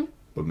 Mm-hmm.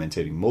 but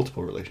maintaining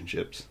multiple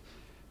relationships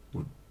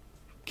would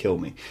kill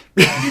me.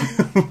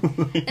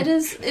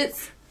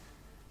 It's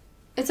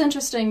it's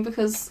interesting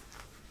because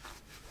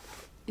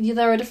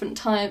there are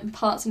different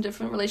parts in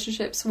different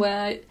relationships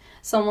where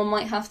someone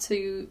might have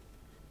to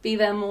be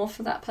there more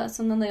for that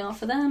person than they are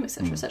for them,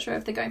 etc., etc.,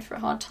 if they're going through a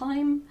hard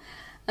time.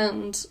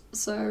 And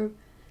so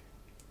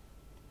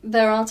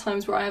there are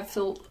times where I have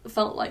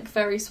felt like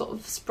very sort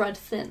of spread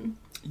thin.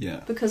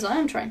 Yeah. Because I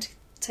am trying to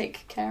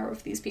take care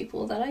of these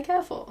people that I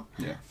care for.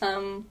 Yeah.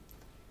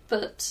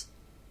 But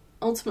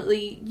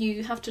ultimately,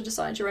 you have to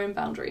decide your own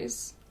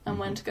boundaries and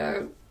when to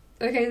go,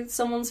 okay,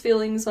 someone's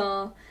feelings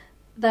are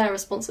their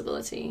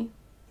responsibility.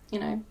 You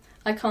know,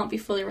 I can't be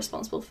fully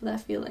responsible for their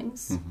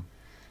feelings.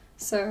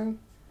 So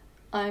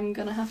I'm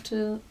going to have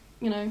to,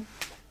 you know,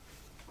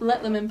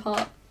 let them in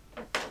part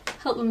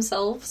help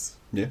themselves.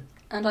 Yeah.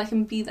 And I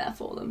can be there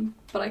for them,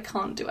 but I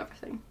can't do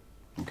everything.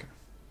 Okay.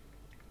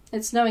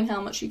 It's knowing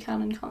how much you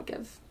can and can't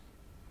give,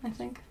 I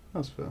think.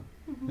 That's fair.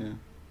 Yeah.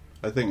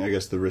 I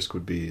guess the risk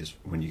would be is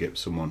when you get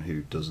someone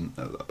who doesn't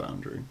know that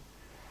boundary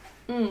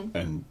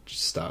and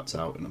just starts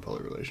out in a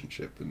poly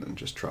relationship and then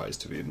just tries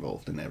to be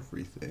involved in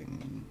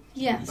everything.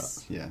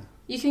 Yes. Yeah.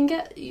 You can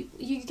get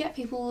you get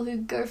people who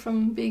go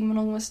from being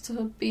monogamous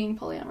to being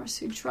polyamorous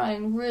who try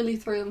and really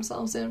throw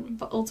themselves in,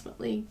 but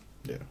ultimately,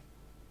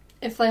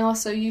 if they are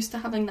so used to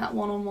having that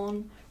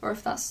one-on-one, or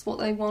if that's what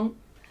they want,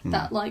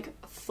 that like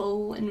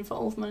full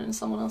involvement in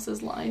someone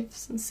else's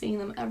lives and seeing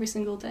them every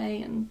single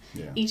day and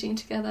eating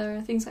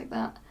together, things like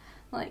that,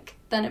 like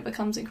then it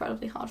becomes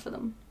incredibly hard for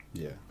them.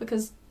 Yeah.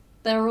 Because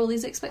there are all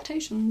these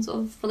expectations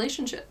of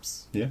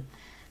relationships. Yeah.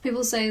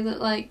 People say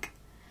that like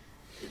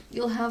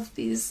you'll have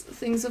these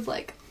things of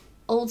like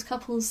old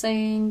couples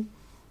saying,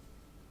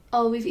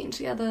 oh, we've eaten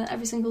together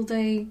every single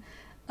day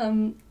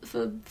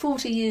for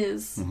 40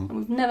 years and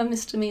we've never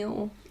missed a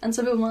meal. And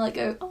some people might like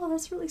go, oh,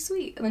 that's really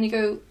sweet. And then you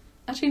go,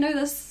 actually no,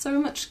 there's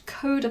so much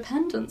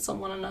codependence on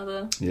one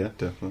another. Yeah,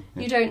 definitely.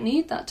 Yeah. You don't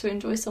need that to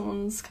enjoy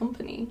someone's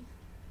company,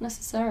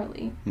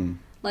 necessarily.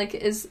 Like,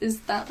 is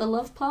that the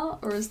love part,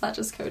 or is that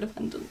just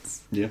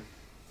codependence? Yeah.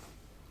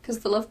 Because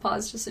the love part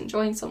is just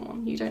enjoying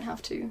someone. You don't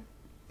have to.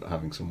 But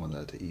having someone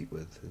there to eat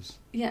with is...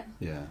 Yeah.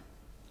 Yeah.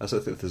 I also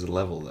think there's a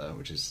level there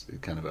which is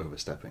kind of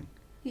overstepping.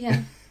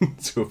 Yeah.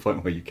 To a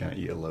point where you can't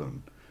eat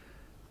alone.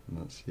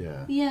 And that's,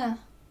 Yeah.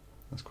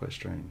 That's quite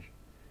strange.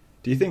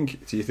 Do you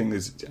think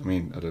there's... I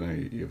mean, I don't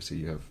know, obviously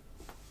you have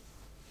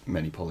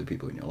many poly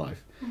people in your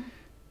life.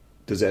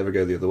 Does it ever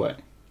go the other way?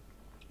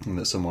 And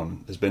that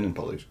someone has been in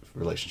poly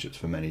relationships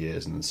for many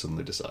years and then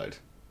suddenly decide,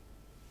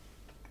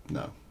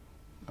 no,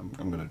 I'm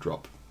going to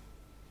drop.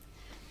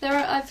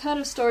 I've heard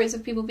of stories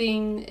of people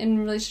being in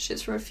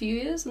relationships for a few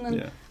years, and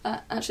then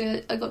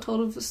actually I got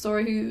told of a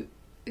story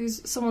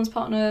who's someone's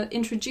partner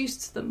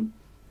introduced them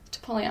to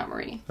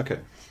polyamory.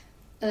 Okay.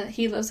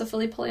 He lives a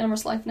fully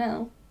polyamorous life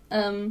now,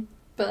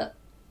 but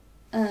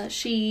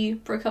she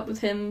broke up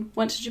with him,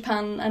 went to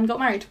Japan, and got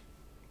married.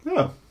 Oh,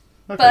 okay.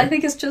 But I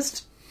think it's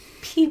just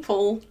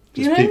people.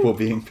 Just people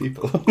being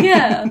people.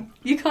 Yeah,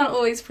 you can't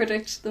always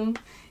predict them.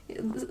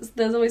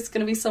 There's always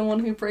going to be someone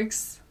who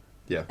breaks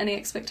any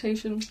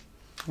expectation.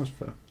 That's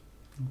fair.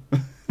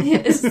 Yeah,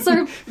 it's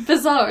so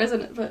bizarre,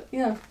 isn't it? But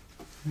yeah.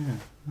 Yeah,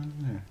 I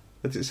don't know.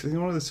 It's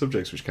one of the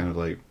subjects which kind of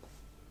like,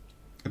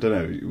 I don't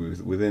know,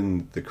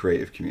 within the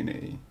creative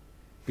community,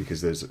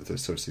 because there's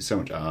obviously so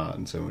much art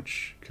and so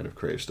much kind of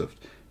creative stuff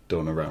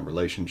done around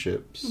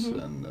relationships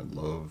and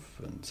love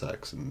and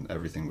sex and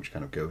everything which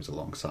kind of goes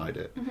alongside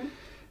it.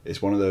 It's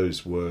one of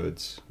those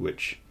words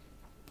which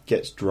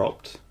gets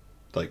dropped,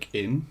 like,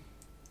 in.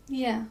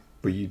 Yeah.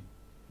 But you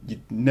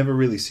never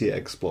really see it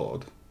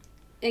explored.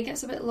 It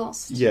gets a bit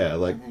lost. Yeah,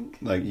 like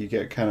you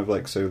get kind of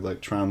like, so like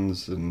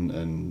trans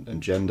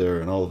and gender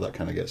and all of that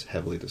kind of gets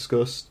heavily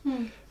discussed,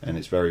 and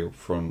it's very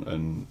upfront,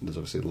 and there's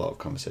obviously a lot of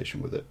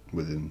conversation with it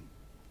within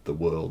the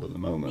world at the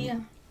moment. Yeah.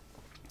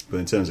 But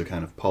in terms of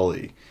kind of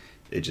poly,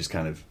 it just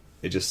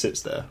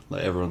sits there.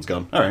 Like, everyone's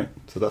gone, alright,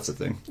 so that's a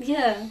thing.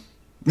 Yeah.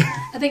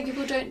 I think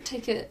people don't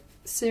take it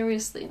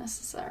seriously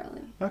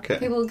necessarily. Okay.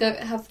 People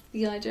have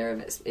the idea of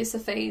it's a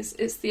phase,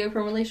 it's the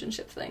open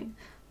relationship thing.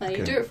 Like,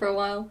 you do it for a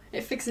while,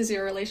 it fixes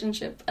your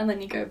relationship, and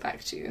then you go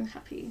back to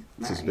happy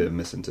marrying. So it's a bit of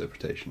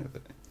misinterpretation of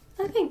it.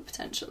 I think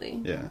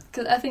potentially. Yeah.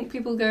 Because I think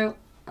people go,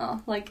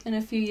 oh, like, in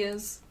a few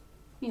years,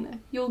 you know,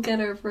 you'll get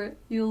over it,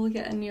 you'll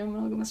get a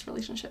non-monogamous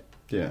relationship.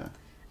 Yeah.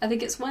 I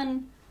think it's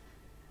when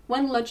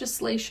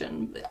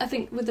legislation, I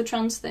think with the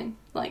trans thing,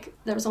 like,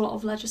 there's a lot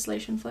of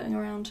legislation floating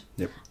around.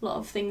 Yep. A lot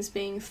of things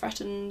being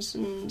threatened,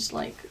 and,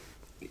 like,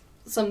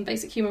 some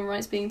basic human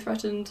rights being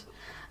threatened,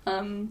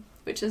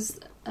 which is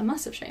a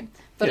massive shame.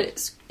 But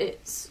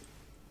it's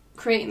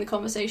creating the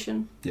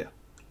conversation. Yeah.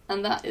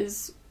 And that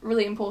is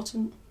really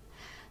important.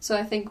 So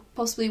I think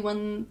possibly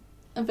when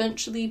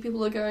eventually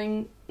people are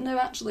going, no,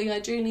 actually,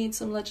 I do need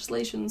some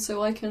legislation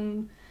so I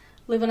can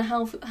live in a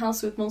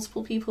house with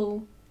multiple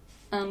people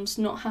and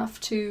not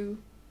have to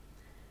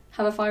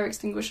have a fire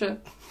extinguisher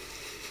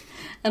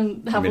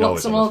and have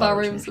locks on all of our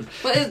rooms.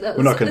 But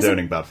we're not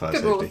condoning bad fire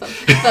safety.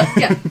 But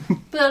yeah,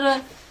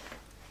 but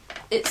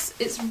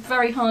it's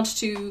very hard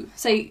to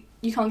say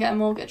you can't get a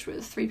mortgage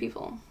with 3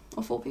 people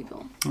or 4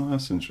 people. Oh,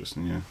 that's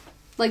interesting. Yeah.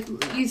 like,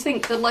 you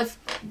think that life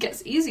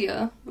gets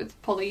easier with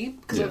poly,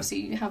 because Yeah. obviously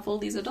you have all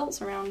these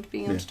adults around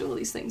being able Yeah. to do all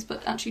these things,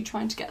 but actually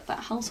trying to get that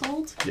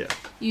household, Yeah.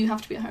 you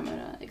have to be a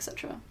homeowner,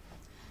 etc.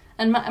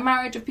 And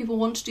marriage, if people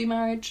want to do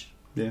marriage,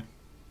 Yeah.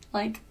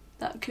 like,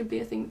 that could be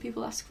a thing that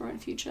people ask for in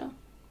future.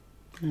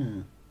 Yeah.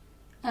 And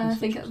I That's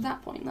think at interesting.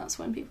 that point, that's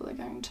when people are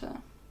going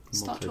to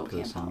start talking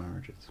Multi-person about,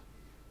 marriages.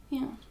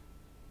 yeah,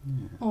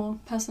 Yeah. or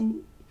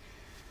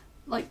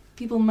like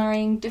people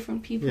marrying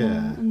different people,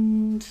 Yeah.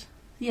 and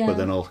yeah, But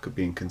then all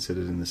being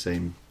considered in the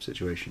same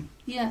situation.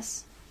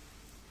 yes,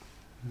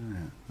 Yeah,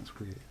 that's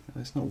weird.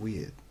 It's not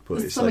weird, but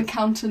there's it's some like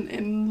accountant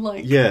in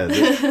like yeah.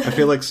 I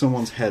feel like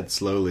someone's head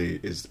slowly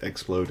is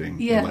exploding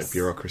in Yes. like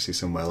bureaucracy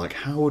somewhere. Like,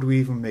 how would we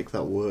even make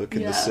that work in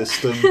the Yeah.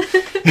 system?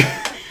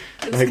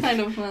 it's like- kind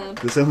of mad.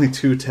 There's only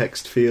 2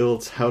 text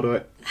fields. How do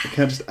I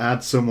can't just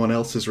add someone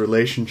else's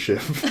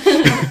relationship.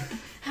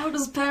 How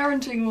does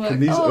parenting work? Can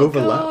these oh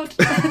overlap?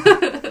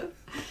 God.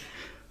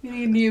 You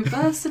need new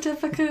birth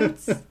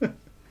certificates.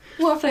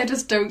 What if they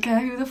just don't care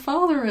who the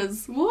father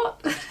is?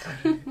 What?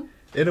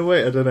 In a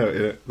way, I don't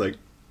know.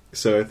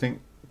 So I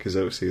think because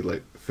obviously,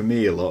 like for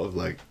me, a lot of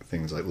like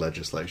things like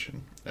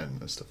legislation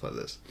and stuff like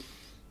this,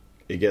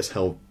 it gets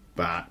held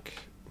back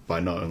by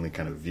not only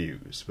kind of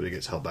views, but it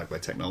gets held back by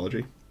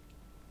technology.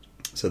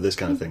 So this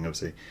kind of thing,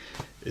 obviously,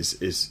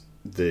 is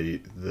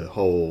the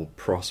whole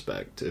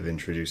prospect of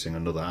introducing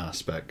another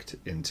aspect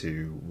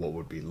into what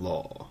would be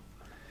law.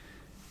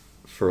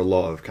 For a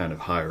lot of kind of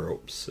higher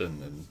ups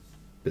and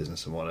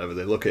business and whatever,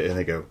 they look at it and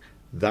they go,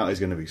 "That is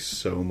going to be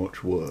so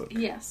much work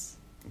Yes.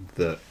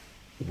 that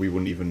we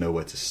wouldn't even know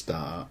where to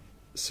start,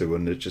 so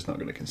we're just not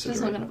going to consider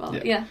Just it." not going to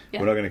bother. Yeah.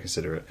 We're not going to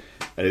consider it.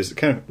 And it's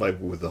kind of like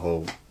with the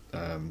whole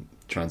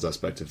trans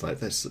aspect of like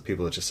this,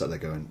 people are just sat there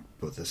going,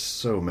 "But there's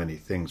so many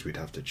things we'd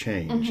have to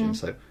change." Mhm. And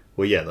it's like,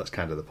 well, yeah, that's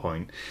kind of the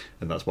point,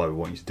 and that's why we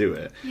want you to do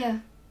it. Yeah.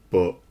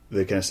 But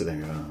they kind of sit there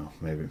and go,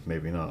 "Oh,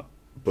 maybe not."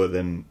 But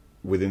then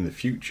within the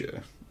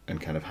future, and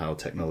kind of how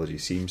technology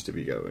seems to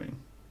be going,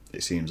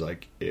 it seems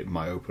like it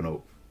might open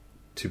up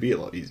to be a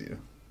lot easier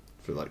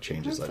for like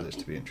changes like this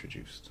to be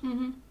introduced.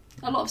 Hmm.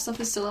 A lot of stuff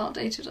is still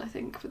outdated, I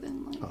think,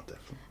 within like Oh,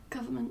 definitely.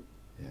 government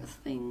Yeah.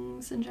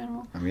 things in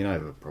general. I mean, I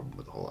have a problem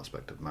with the whole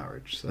aspect of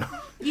marriage, so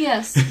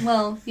Yes,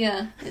 well,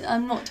 yeah,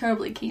 I'm not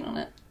terribly keen on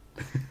it.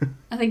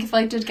 I think if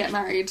I did get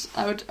married,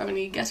 I would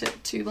only get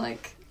it to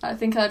like, I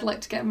think I'd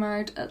like to get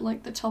married at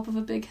like the top of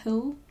a big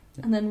hill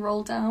and then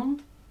roll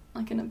down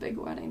like in a big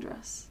wedding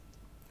dress.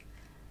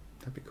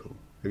 that'd be cool.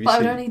 Have you But I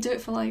seen? would only do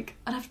it for like,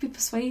 I'd have to be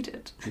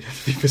persuaded. You'd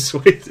have to be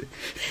persuaded.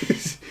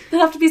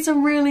 There'd have to be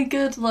some really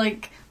good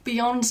like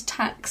beyond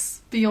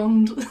tax,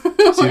 beyond.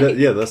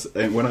 See, that's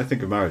when I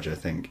think of marriage, I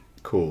think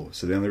cool.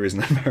 So the only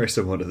reason I marry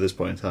someone at this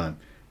point in time,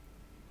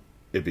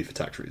 it'd be for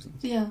tax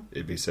reasons. Yeah,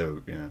 It'd be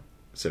so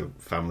so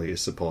family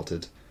is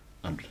supported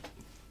and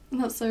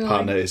that's so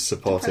partner like, is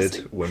supported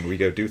depressing. when we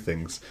go do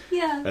things,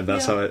 yeah, and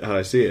that's yeah. how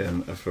I see it.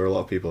 And for a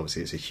lot of people,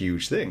 obviously, it's a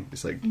huge thing.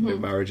 It's like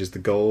marriage is the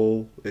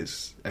goal,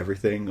 it's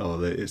everything,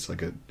 or it's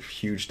like a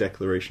huge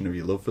declaration of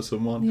your love for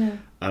someone. Yeah,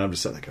 And I'm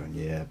just sat there going,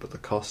 yeah, but the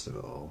cost of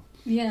it all.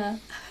 yeah.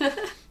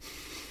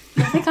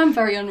 I think I'm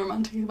very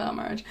unromantic about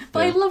marriage,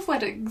 but I Yeah. love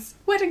weddings.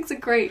 Weddings are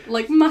great,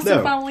 like massive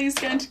No. families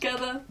getting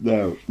together.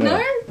 No.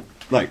 No?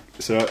 Like,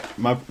 so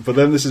but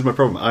then this is my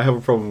problem. I have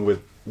a problem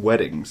with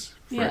weddings,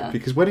 Yeah.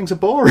 because weddings are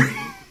boring.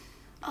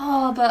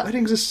 Oh, but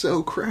Weddings are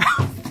so crap.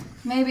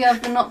 maybe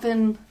I've not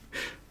been.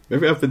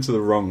 Maybe I've been to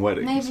the wrong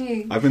weddings.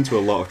 Maybe. I've been to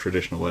a lot of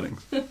traditional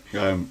weddings.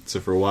 So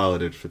for a while I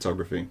did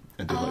photography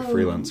and did like Oh.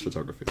 freelance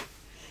photography.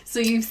 So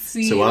you've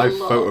seen. So a I've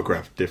lot.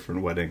 photographed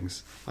different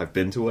weddings. I've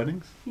been to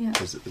weddings. Yeah.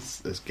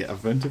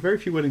 I've been to very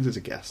few weddings as a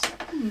guest.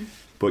 Hmm.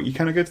 But you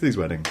kind of go to these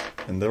weddings,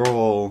 and they're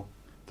all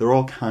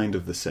kind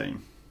of the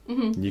same.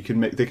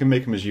 Mm-hmm. They can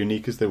make them as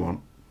unique as they want,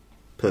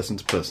 person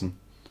to person,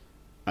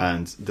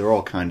 and they're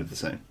all kind of the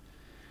same.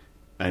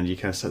 And you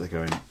kind of sit there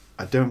going,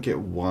 I don't get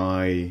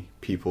why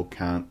people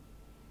can't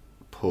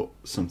put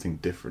something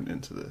different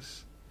into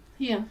this.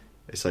 Yeah.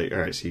 It's like, all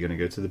right, so you're going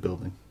to go to the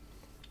building,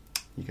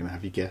 you're going to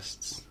have your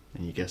guests,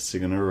 and your guests are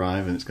going to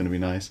arrive, and it's going to be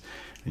nice,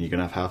 and you're going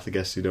to have half the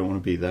guests who don't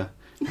want to be there,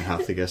 and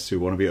half the guests who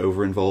want to be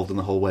over-involved in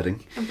the whole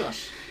wedding. Oh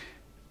gosh.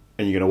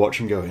 And you're going to watch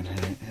them go in,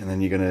 and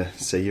then you're going to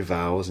say your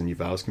vows, and your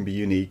vows can be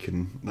unique,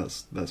 and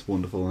that's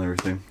wonderful and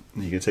everything.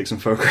 And you're going to take some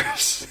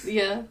photographs.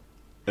 Yeah.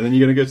 And then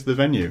you're going to go to the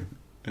venue,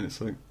 and it's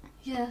like,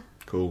 Yeah.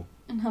 cool.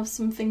 And have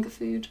some finger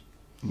food.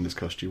 And this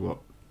cost you, what,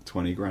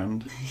 20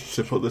 grand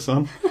to put this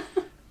on?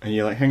 And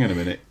you're like, hang on a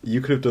minute,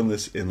 you could have done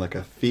this in like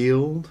a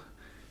field,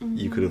 Mm-hmm.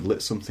 you could have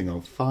lit something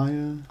on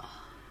fire,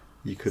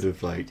 you could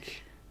have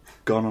like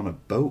gone on a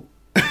boat.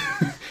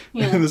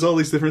 Yeah. And there's all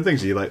these different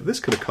things. You're like, this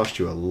could have cost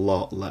you a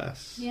lot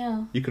less.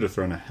 Yeah. You could have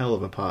thrown a hell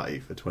of a party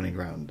for 20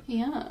 grand.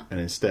 Yeah. And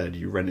instead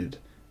you rented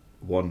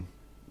 1-2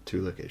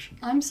 locations.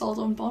 I'm sold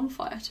on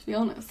bonfire, to be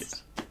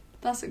honest.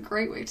 That's a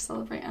great way to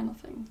celebrate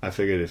anything. I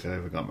figured if I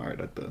ever got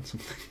married, I'd burn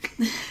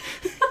something.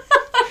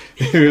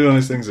 It was one of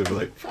those things of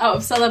like... Out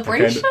of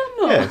celebration?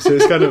 Yeah, so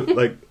it's kind of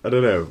like, I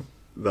don't know,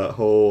 that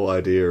whole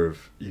idea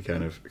of you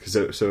kind of...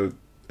 Cause so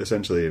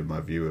essentially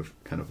my view of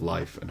kind of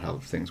life and how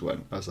things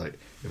went. I was like,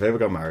 if I ever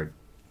got married,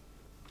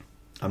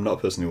 I'm not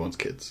a person who wants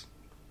kids.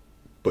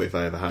 But if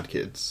I ever had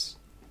kids,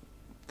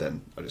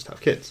 then I just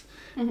have kids.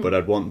 Mm-hmm. But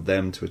I'd want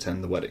them to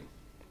attend the wedding.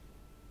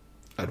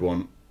 I'd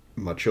want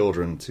my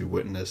children to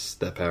witness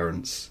their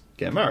parents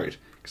get married.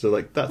 Because they're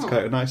like, that's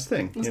quite a nice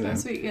thing. That's kind of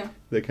sweet, yeah.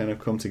 They kind of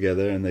come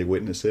together and they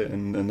witness it,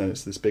 and then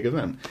it's this big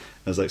event.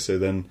 I was like, so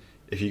then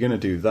if you're going to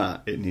do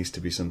that, it needs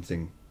to be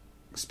something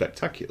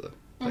spectacular.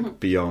 Like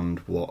beyond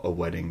what a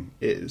wedding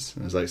is.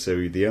 And I was like,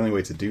 so the only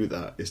way to do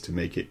that is to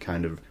make it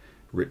kind of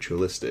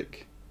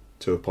ritualistic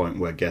to a point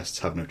where guests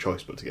have no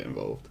choice but to get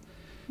involved.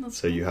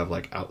 So you have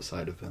like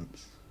outside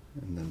events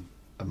and then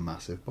a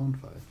massive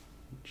bonfire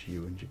which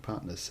you and your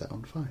partner set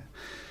on fire.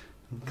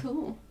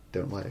 Cool.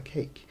 Don't light a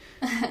cake.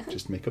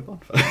 Just make a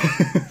bonfire.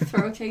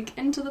 Throw a cake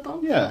into the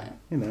bonfire. Yeah,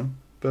 you know,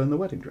 burn the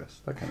wedding dress,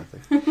 that kind of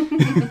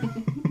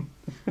thing.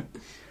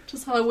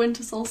 Just have a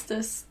winter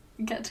solstice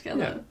get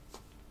together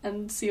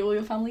and see all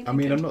your family naked. I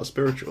mean, I'm not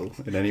spiritual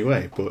in any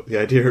way, but the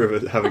idea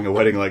of having a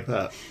wedding like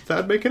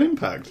that'd make an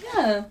impact.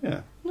 Yeah.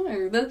 Yeah.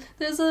 No,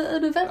 there's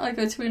an event I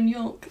go to in New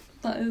York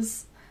that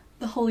is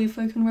the Holy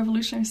Folk and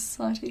Revolutionary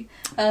Society.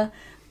 But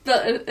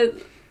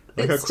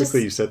Like how it's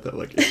quickly just, you said that,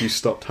 like if you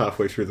stopped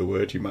halfway through the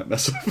word, you might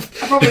mess up.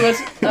 I probably would.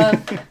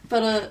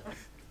 But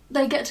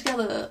they get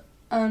together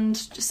and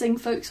just sing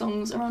folk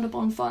songs around a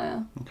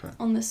bonfire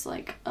on this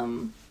like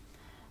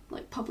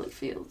public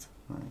field.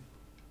 Right.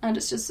 And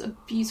it's just a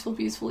beautiful,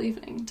 beautiful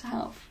evening to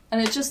have.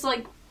 And it's just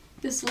like,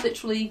 this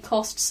literally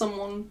cost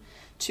someone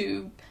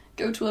to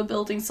go to a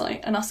building site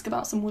and ask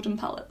about some wooden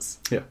pallets.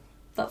 Yeah.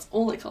 That's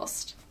all it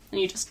cost.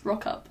 And you just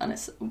rock up and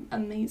it's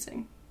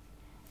amazing.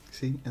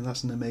 See, and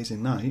that's an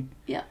amazing night.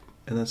 Yeah.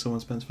 And then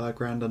someone spends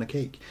 $5,000 on a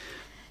cake.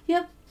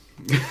 Yep.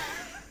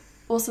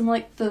 Or some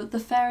like the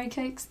fairy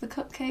cakes, the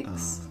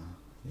cupcakes.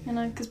 Yeah. You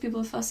know, because people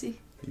are fussy.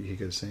 You could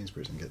go to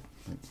Sainsbury's and get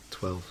like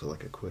 12 for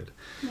like £1.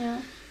 Yeah.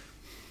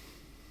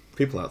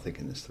 People aren't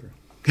thinking this through.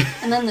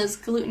 And then there's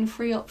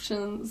gluten-free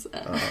options.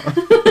 I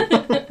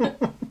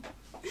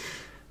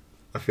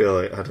feel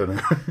like, I don't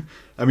know.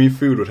 I mean,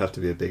 food would have to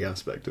be a big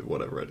aspect of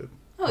whatever I did.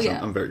 Oh,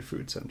 yeah. I'm very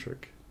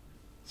food-centric.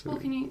 So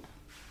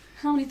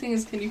How many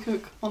things can you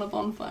cook on a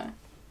bonfire?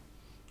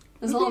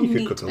 There's a I lot of think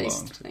you could cook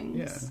meat-based a things.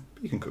 Yeah,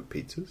 you can cook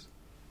pizzas.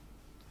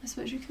 I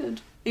suppose you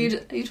could. Are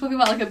you talking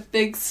about like a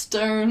big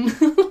stone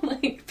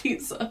like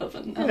pizza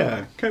oven? No.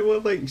 Yeah. Okay. Well,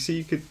 like, so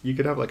you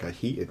could have like a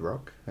heated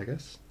rock, I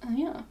guess,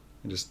 Yeah.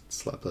 and just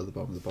slap that at the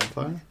bottom of the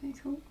bonfire. Very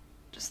cool.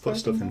 Just Put throw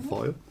stuff in things on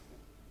foil. it.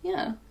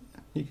 Yeah.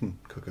 You can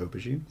cook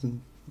aubergines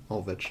and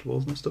all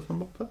vegetables and stuff on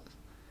bonfires,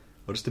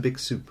 or just a big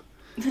soup.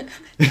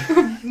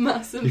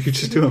 Massive. You could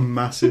just do a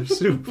massive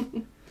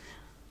soup.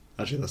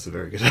 Actually, that's a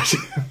very good idea.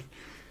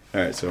 All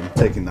right, so I'm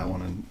taking that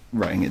one and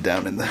writing it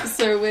down in there.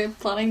 So we're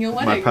planning your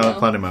wedding.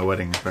 Planning my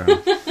wedding,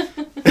 apparently.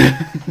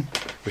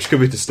 Which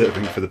could be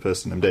disturbing for the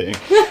person I'm dating.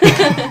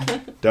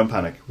 Don't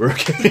panic, we're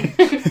okay.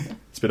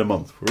 It's been a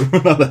month.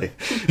 We're not late.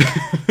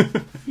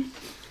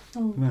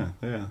 Oh. No,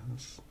 yeah, I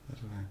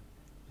don't know.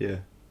 Yeah,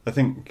 I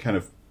think kind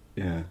of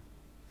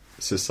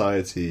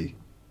society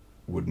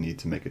would need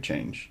to make a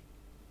change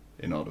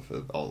in order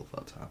for all of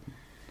that to happen.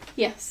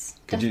 Yes,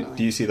 definitely.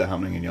 Do you see that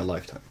happening in your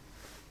lifetime?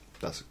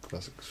 That's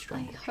a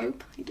strong. I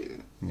hope I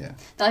do. Yeah.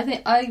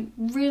 I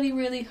really,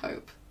 really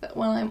hope that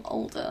when I'm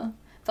older,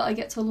 that I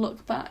get to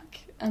look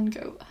back and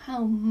go,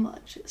 how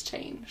much it's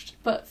changed,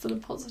 but for the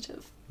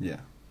positive.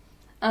 Yeah.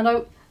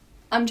 And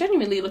I'm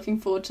genuinely looking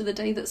forward to the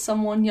day that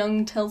someone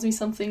young tells me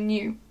something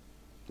new.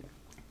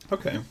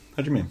 Okay.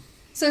 How do you mean?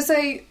 So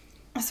say,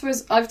 I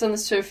suppose I've done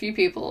this to a few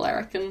people, I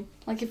reckon.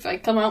 Like, if I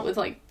come out with,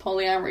 like,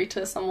 polyamory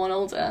to someone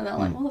older, and they're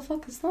like, what the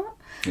fuck is that?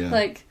 Yeah.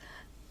 Like,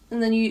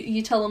 and then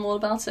you tell them all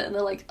about it, and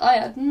they're like, I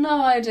had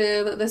no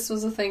idea that this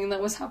was a thing that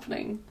was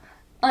happening.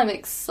 I'm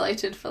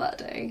excited for that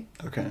day.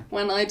 Okay.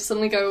 When I'd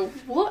suddenly go,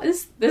 what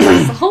is this?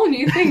 This is a whole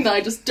new thing that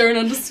I just don't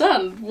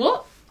understand.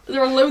 What?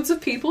 There are loads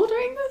of people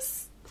doing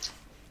this?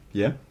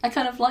 Yeah. I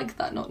kind of like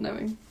that, not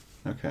knowing.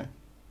 Okay.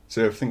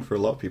 So I think for a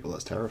lot of people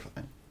that's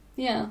terrifying.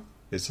 Yeah.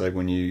 It's like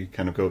when you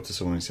kind of go up to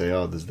someone and say,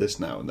 oh, there's this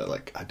now, and they're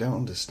like, I don't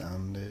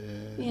understand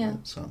it. Yeah.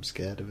 So I'm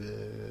scared of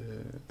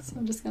it. So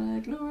I'm just going to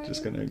ignore it.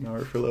 Just going to ignore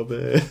it for a little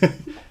bit.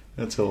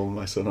 Until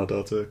my son or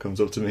daughter comes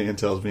up to me and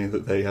tells me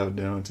that they have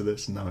now into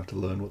this, and now I have to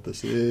learn what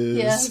this is.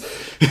 Yes.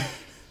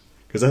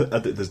 Because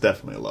there's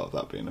definitely a lot of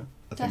that, you know.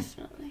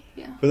 Definitely,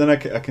 yeah. But then I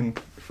can,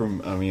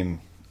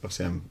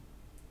 obviously I'm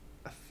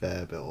a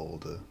fair bit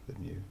older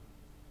than you.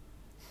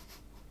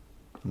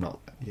 I'm not,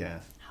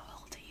 yeah. How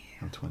old are you?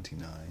 I'm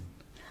 29.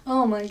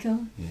 Oh my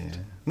god. Yeah.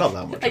 Not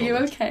that much Are you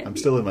older. okay? I'm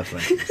still in my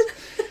 20s.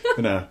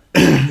 But no.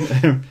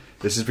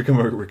 This has become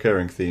a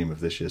recurring theme of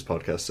this year's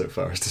podcast so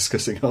far, is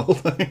discussing how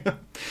old I am.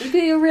 But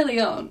you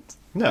really aren't.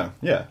 No,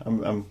 yeah.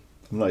 I'm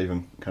not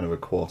even kind of a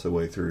quarter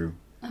way through.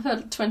 I've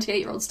heard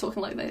 28-year-olds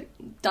talking like they're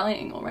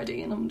dying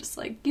already, and I'm just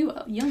like, you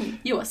are young.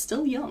 You are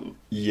still young.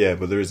 Yeah,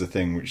 but there is a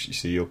thing which you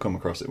see, you'll come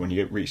across it when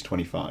you reach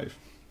 25.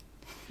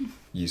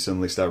 You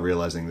suddenly start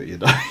realising that you're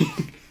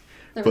dying.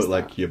 There but is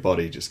like that. your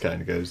body just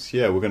kind of goes,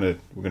 yeah, we're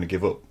gonna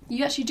give up.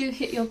 You actually do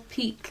hit your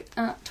peak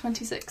at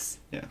 26.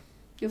 Yeah.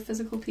 Your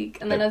physical peak,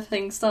 and then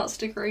everything starts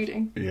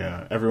degrading.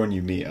 Yeah, everyone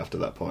you meet after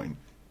that point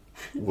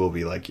will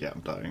be like, yeah,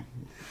 I'm dying.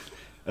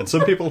 And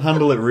some people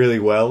handle it really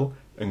well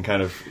and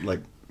kind of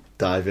like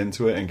dive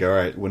into it and go, all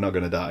right, we're not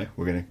going to die.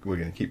 We're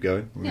gonna keep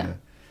going. We're Yeah. gonna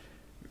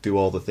do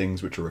all the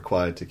things which are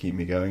required to keep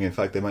me going. In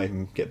fact, they might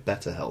even get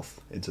better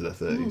health into their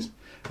 30s.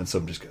 And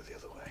some just go the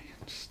other way.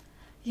 Just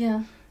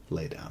Yeah.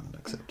 lay down and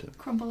accept it.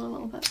 Crumble a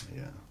little bit.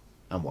 Yeah.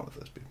 I'm one of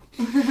those people.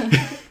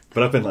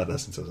 But I've been like that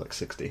since I was like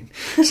 16.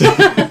 So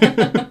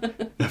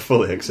I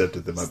fully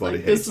accepted that my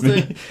body hates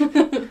me.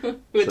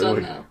 We're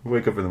done now.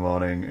 Wake up in the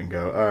morning and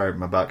go, all right,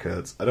 my back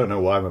hurts. I don't know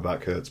why my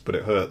back hurts, but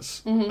it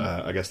hurts.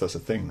 I guess that's a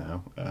thing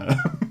now.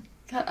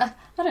 I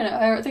don't know.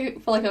 I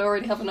feel like I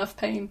already have enough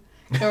pain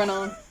going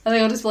on. I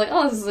think I'll just be like,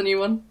 oh, this is a new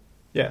one.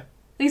 Yeah.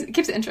 It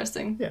keeps it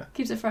interesting. Yeah.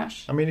 Keeps it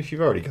fresh. I mean, if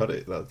you've already got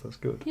it, that's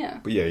good. Yeah.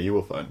 But yeah, you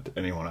will find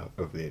anyone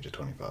over the age of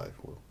 25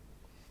 will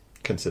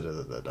consider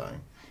that they're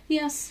dying.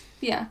 Yes.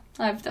 Yeah.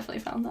 I've definitely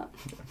found that.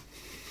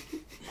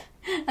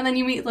 And then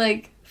you meet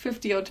like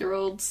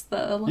 50-odd-year-olds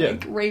that are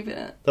like raving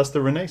it. That's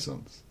the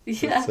Renaissance.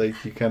 Yeah. It's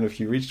like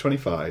you reach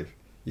 25,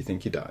 you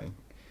think you're dying,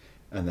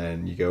 and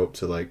then you go up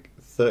to like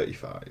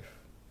 35,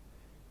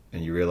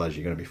 and you realise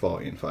you're going to be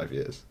 40 in 5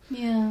 years.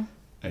 Yeah.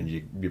 And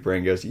your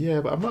brain goes,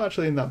 yeah, but I'm not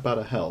actually in that bad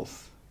of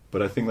health.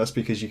 But I think that's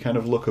because you kind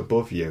of look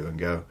above you and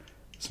go,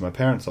 so my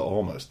parents are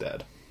almost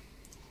dead.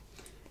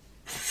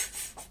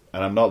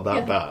 And I'm not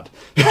that bad.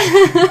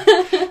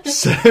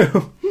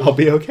 So I'll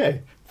be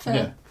okay. Fair.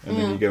 Yeah. And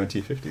then you go into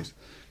your 50s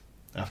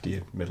after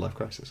your midlife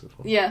crisis as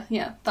well. Yeah,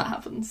 that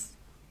happens.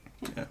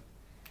 Yeah.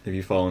 Have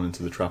you fallen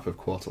into the trap of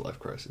quarter life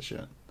crisis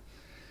yet?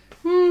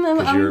 Because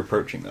Because you're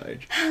approaching that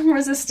age. I'm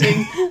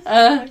resisting.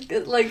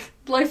 Like,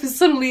 life is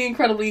suddenly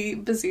incredibly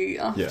busy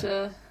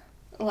after,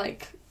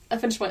 like, I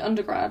finished my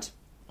undergrad.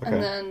 Okay.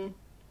 And then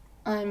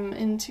I'm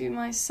into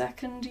my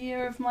second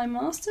year of my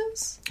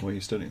master's. What are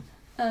you studying?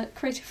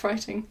 Creative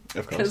writing.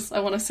 Of course. Because I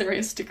want a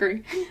serious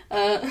degree.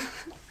 I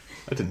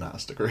didn't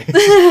ask degree.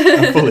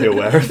 I'm fully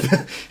aware of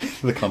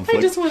the conflict.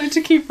 I just wanted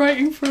to keep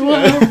writing for a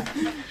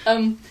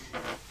while.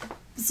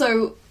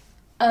 So,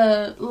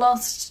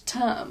 last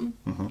term,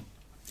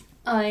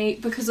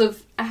 because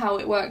of how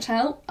it worked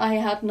out, I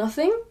had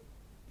nothing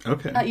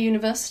at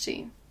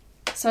university.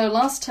 So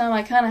last term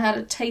I kind of had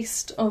a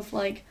taste of,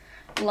 like,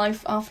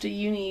 life after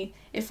uni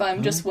if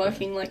I'm just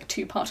working, like,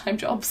 2 part-time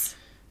jobs.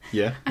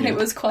 Yeah. And it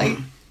was quite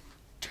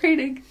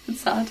draining and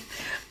sad.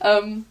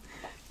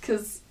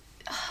 Because,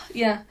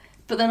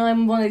 but then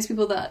I'm one of these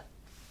people that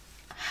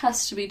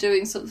has to be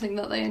doing something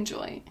that they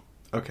enjoy.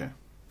 Okay.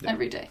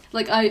 Every day.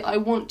 Like, I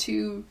want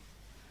to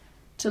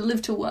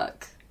live to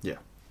work. Yeah.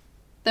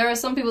 There are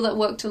some people that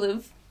work to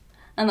live,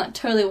 and that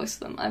totally works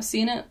for them. I've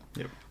seen it.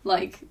 Yep.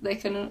 Like,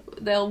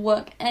 they'll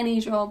work any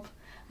job,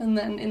 and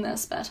then in their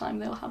spare time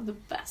they'll have the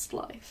best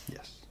life.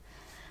 Yes.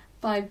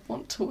 But I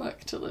want to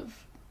work to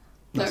live.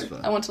 That's No,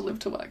 fair. I want to live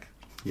to work.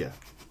 Yeah.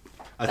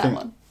 I That think,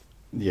 one.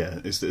 yeah,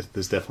 there's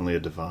definitely a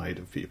divide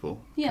of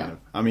people. Yeah. Kind of.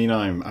 I mean,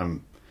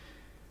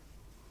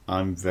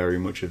 I'm very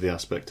much of the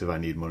aspect of I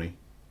need money.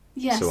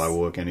 Yes. So I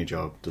work any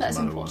job, doesn't That's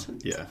matter important.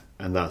 what. Yeah.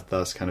 And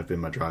that's kind of been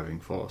my driving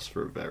force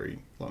for a very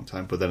long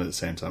time. But then at the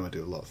same time I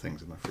do a lot of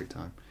things in my free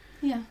time.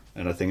 Yeah.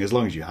 And I think as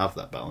long as you have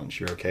that balance,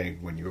 you're okay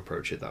when you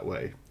approach it that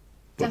way.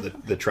 But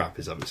Definitely. the trap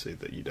is obviously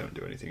that you don't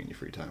do anything in your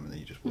free time and then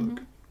you just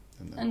work.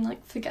 And then, And,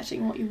 like,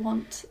 forgetting what you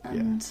want,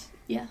 and,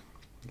 yeah.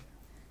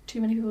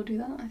 Too many people do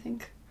that, I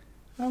think.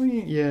 I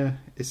mean, yeah,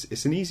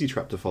 it's an easy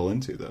trap to fall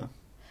into, though.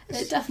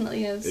 It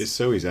definitely is. It's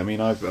so easy. I mean,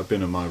 I've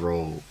been in my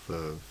role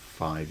for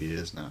 5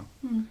 years now,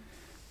 Hmm.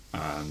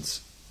 and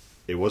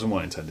it wasn't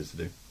what I intended to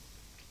do.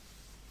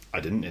 I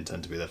didn't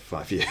intend to be there for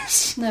 5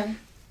 years. No.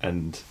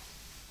 And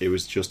it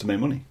was just to make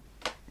money,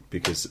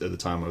 because at the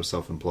time I was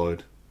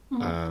self-employed,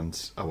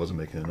 and I wasn't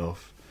making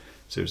enough.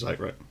 So it was like,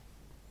 right,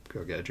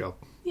 go get a job,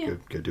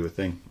 go do a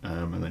thing,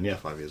 and then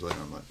 5 years later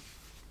I'm like,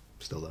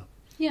 still there.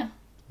 Yeah.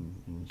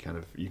 And you kind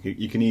of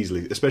you can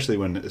easily, especially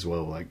when as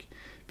well, like,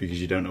 because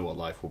you don't know what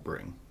life will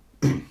bring,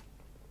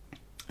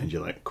 and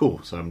you're like,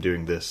 cool, so I'm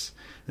doing this,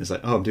 and it's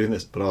like, oh, I'm doing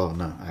this, but oh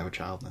no, I have a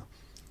child now.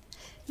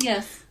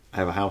 Yes. I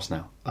have a house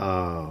now.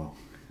 Oh,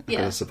 I Yeah.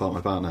 gotta support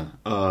my partner.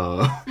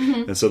 Oh,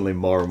 and suddenly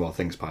more and more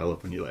things pile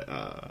up, and you're like,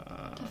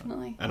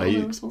 Definitely. And All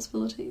the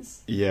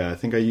responsibilities. yeah, I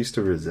think I used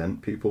to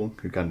resent people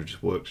who kind of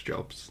just worked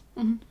jobs,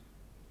 Mm-hmm.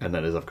 and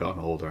then as I've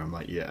gotten older, I'm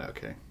like, yeah,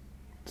 okay.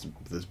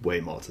 There's way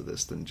more to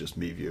this than just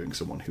me viewing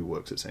someone who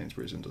works at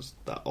Sainsbury's and does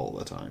that all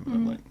the time. And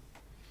I'm like,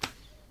 a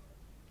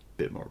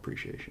bit more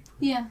appreciation.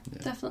 Yeah,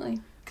 definitely.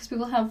 Because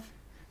people have,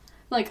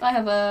 like, I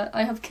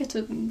have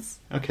kittens,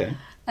 Okay.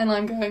 and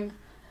I'm going,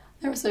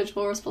 there is so much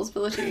more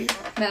responsibility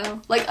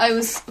now. Like, I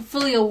was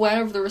fully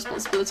aware of the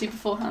responsibility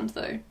beforehand,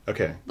 though.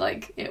 Okay.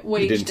 Like, it You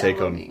weighed didn't down take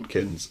on on me.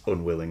 kittens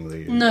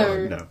unwillingly.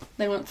 No. No.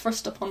 They weren't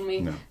thrust upon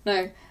me. No.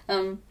 No.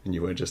 And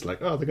you weren't just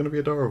like, oh, they're going to be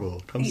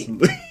adorable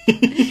constantly.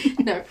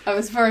 No, I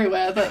was very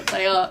aware that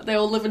they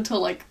all live until,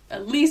 like,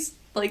 at least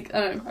like,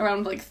 I don't know,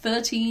 around like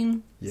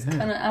 13. Yeah. It's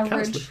kind of Cats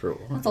average. live for a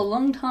while. That's a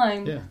long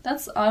time. Yeah.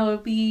 I will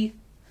be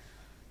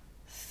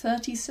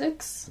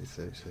 36 He's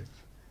 36.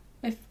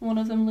 if one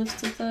of them lives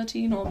to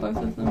 13 or both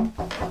of them.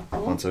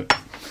 One sec.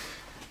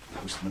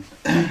 Postman.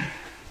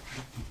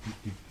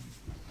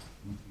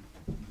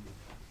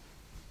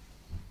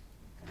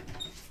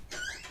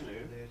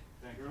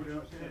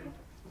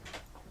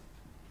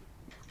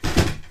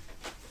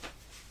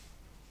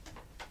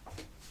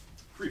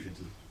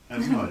 I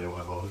have no idea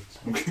why I bothered.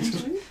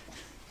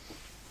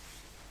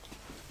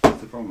 That's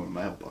the problem with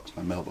mailbox.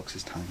 My mailbox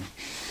is tiny.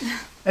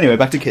 Anyway,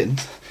 back to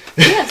kittens.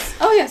 Yes.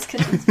 Oh, yes,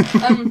 kittens.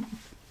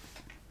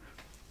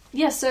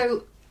 Yeah,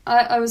 so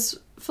I was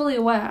fully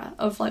aware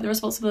of like the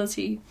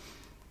responsibility.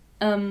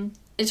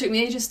 It took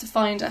me ages to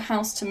find a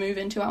house to move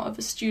into out of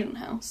a student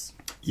house.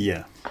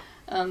 Yeah.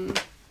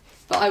 But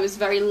I was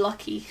very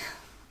lucky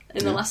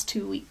in the Yeah. last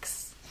 2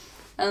 weeks.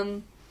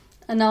 And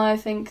now I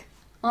think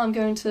I'm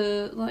going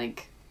to,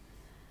 like,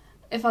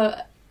 if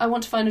I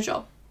want to find a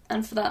job,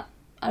 and for that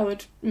I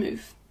would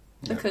move.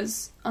 Yeah.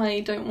 Because I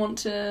don't want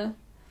to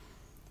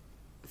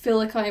feel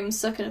like I am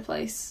stuck in a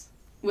place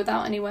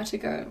without anywhere to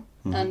go,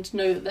 and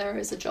know that there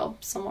is a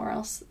job somewhere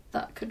else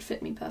that could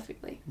fit me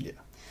perfectly. Yeah.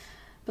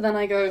 But then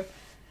I go,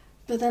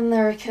 but then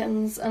there are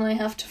kittens, and I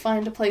have to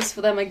find a place for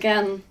them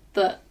again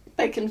that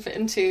they can fit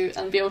into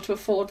and be able to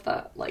afford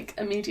that, like,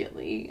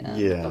 immediately. And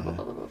Yeah. blah, blah,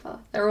 blah, blah, blah, blah.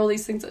 There are all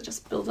these things that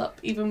just build up,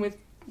 even with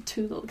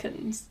 2 little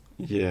kittens.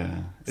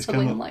 Yeah. It's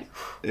Suddenly kind I'm of like,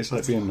 it's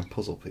like being a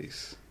puzzle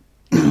piece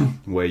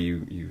where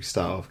you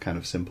start off kind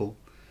of simple,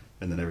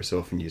 and then every so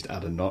often you just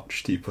add a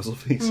notch to your puzzle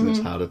piece, and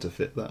it's harder to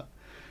fit that.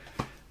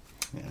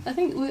 Yeah. I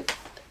think,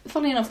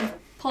 funny enough, with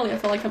Polly, I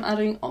feel like I'm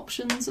adding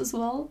options as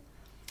well.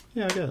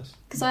 Yeah, I guess.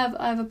 Because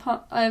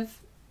I have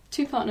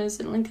 2 partners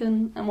in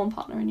Lincoln and 1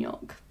 partner in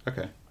York.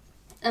 Okay.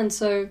 And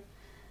so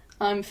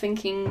I'm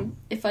thinking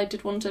if I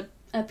did want a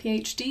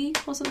PhD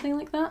or something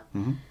like that,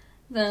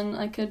 then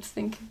I could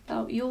think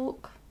about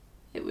York.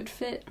 It would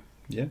fit.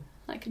 Yeah.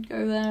 I could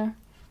go there,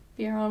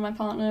 be around my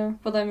partner.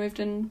 Whether I moved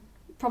in,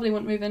 probably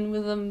wouldn't move in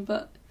with them,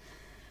 but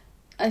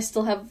I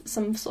still have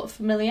some sort of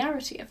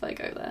familiarity if I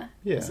go there.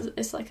 Yeah.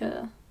 It's like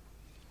a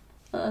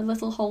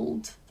little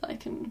hold that I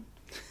can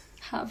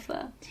have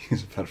there.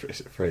 Use a bad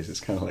phrase. It's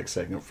kind of like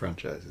setting up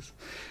franchises.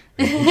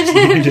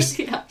 You just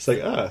Yeah. It's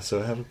like,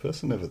 so I have a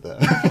person over there.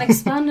 I can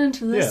expand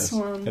into this Yes.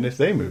 one. And if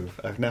they move,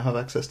 I now have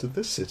access to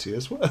this city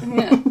as well.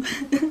 Yeah.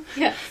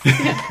 Yeah.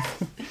 Yeah.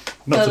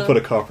 Not to But, put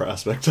a corporate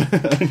aspect on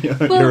your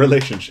well,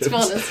 relationships. To be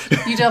honest,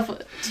 you'd have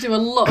to do a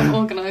lot of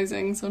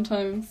organising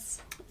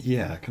sometimes.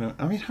 Yeah,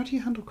 I mean, how do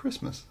you handle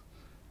Christmas?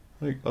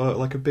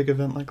 Like a big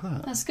event like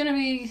that? That's going to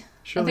be...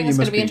 Surely I think you it's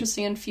going must to be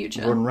interesting in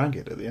future. run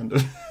ragged at the end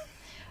of it.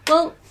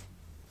 Well,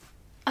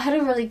 I had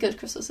a really good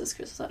Christmas this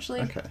Christmas,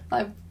 actually. Okay.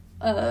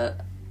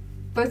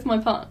 Both my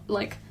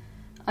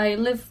I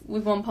live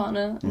with one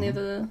partner and the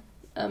other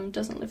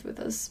doesn't live with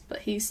us, but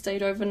he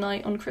stayed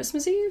overnight on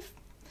Christmas Eve.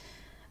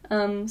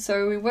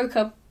 So we woke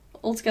up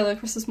all together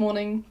Christmas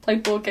morning,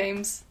 played board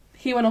games.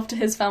 He went off to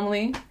his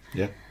family.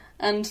 Yeah.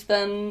 And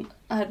then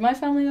I had my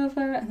family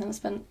over, and then I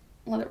spent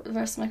the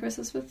rest of my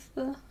Christmas with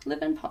the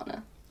live-in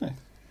partner. Nice.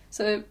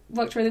 So it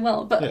worked really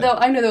well. But Yeah.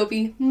 I know there will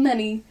be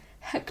many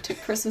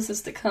hectic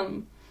Christmases to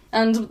come.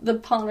 And the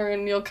partner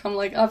in York, I'm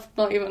like,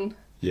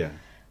 Yeah.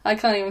 I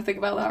can't even think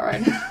about that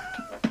right now.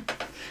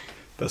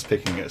 That's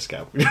picking at a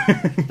scab.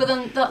 But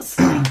then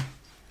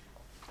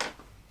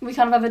we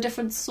kind of have a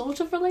different sort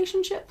of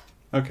relationship,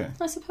 Okay.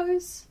 I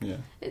suppose. Yeah.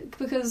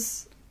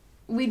 Because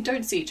we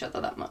don't see each other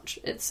that much.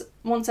 It's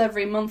once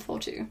every month or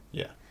 2.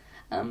 Yeah.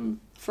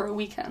 For a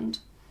weekend.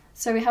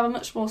 So we have a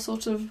much more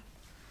sort of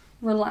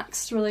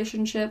relaxed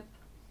relationship.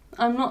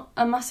 I'm not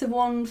a massive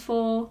one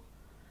for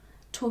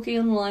talking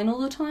online all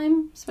the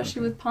time,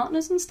 especially with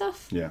partners and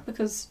stuff. Yeah.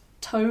 Because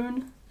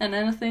tone and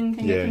anything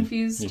can get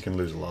confused. You can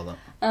lose a lot of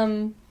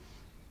that.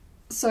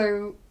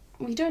 So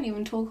we don't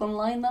even talk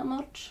online that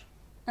much.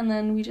 And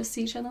then we just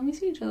see each other and we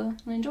see each other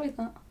and enjoy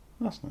that.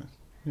 That's nice.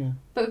 Yeah.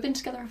 But we've been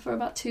together for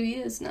about 2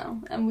 years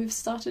now, and we've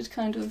started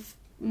kind of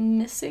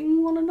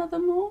missing one another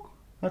more.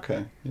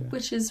 Okay. Yeah.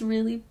 Which is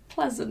really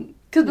pleasant.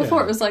 Because before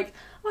Yeah. it was like,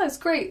 oh, it's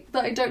great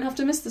that I don't have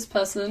to miss this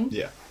person.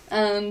 Yeah.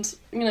 And,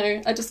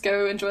 I just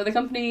go enjoy the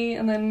company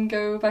and then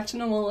go back to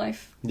normal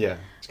life. Yeah.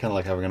 It's kind of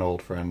like having an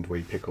old friend where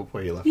you pick up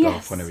where you left Yes.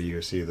 off whenever you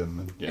go see them.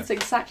 And, yeah. It's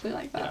exactly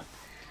like that.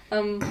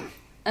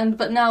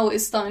 But now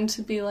it's starting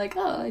to be like,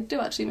 oh, I do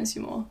actually miss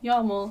you more. You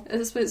are more.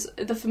 It's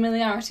the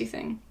familiarity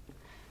thing.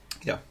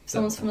 Yeah. If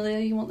someone's definitely.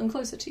 familiar, you want them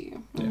closer to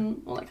you.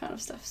 And all that kind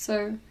of stuff.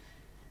 So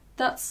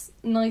that's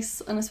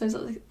nice, and I suppose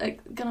that's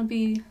going to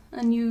be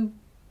a new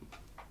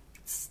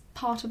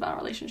part of our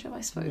relationship,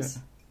 I suppose.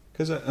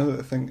 Because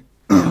I think,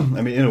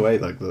 I mean, in a way,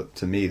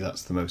 to me,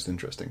 that's the most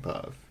interesting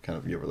part of kind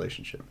of your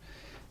relationship,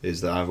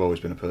 is that I've always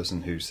been a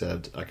person who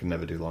said I can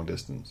never do long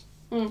distance.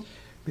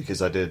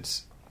 Because I did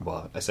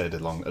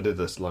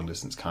this long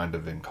distance kind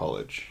of in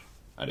college,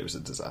 and it was a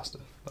disaster.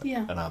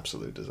 An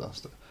absolute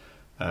disaster.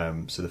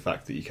 So the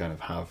fact that you kind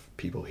of have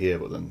people here,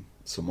 but then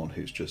someone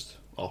who's just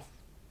off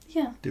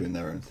Yeah. doing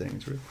their own thing.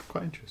 It's really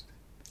quite interesting.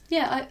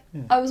 Yeah,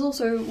 I was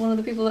also one of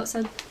the people that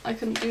said I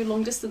couldn't do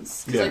long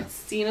distance because I'd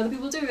seen other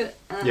people do it,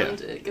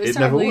 and it goes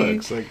terribly. Never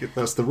works. Like,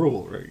 that's the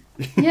rule, right?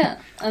 Yeah,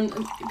 and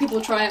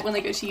people try it when they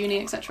go to uni,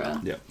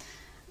 etc. Yeah.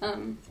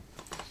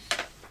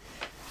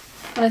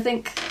 But I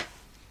think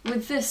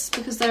with this,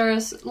 because there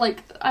is,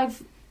 like,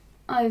 I've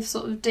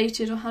sort of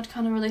dated or had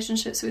kind of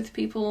relationships with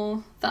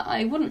people that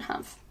I wouldn't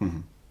have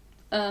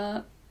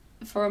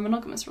for a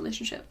monogamous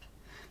relationship.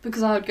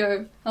 Because I would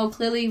go, oh,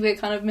 clearly we're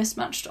kind of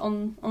mismatched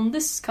on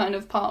this kind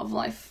of part of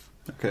life.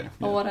 Okay.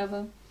 Yeah. Or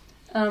whatever.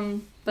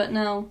 But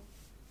now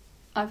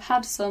I've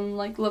had some,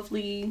 like,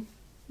 lovely,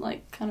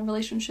 like, kind of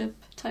relationship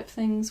type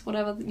things,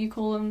 whatever you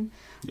call them.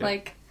 Yeah.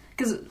 Like,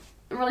 because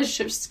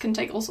relationships can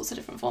take all sorts of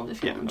different forms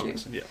if you want them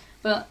to. Yeah.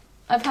 But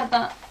I've had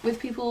that with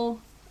people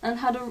and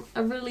had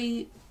a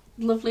really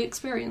lovely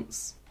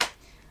experience.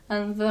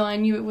 And though I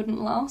knew it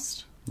wouldn't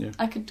last,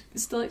 I could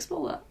still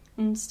explore that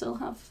and still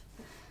have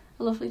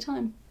a lovely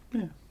time.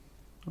 Yeah.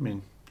 I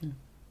mean,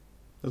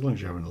 as long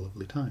as you're having a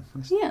lovely time.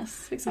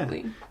 Yes,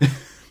 exactly. Yeah.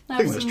 I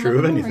think that's true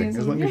of anything.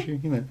 As long as you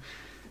know,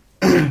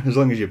 as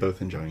long as you're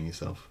both enjoying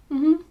yourself.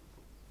 Mm-hmm.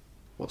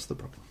 What's the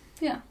problem?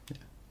 Yeah.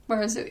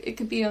 Whereas it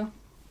could be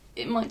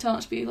it might turn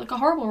out to be like a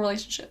horrible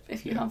relationship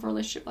if you have a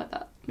relationship like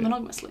that,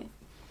 monogamously.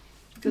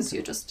 Because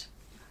you're just,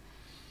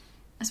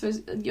 I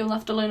suppose, you're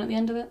left alone at the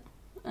end of it.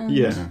 And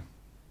yeah.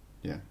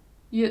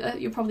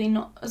 You're probably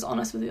not as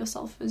honest with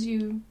yourself as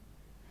you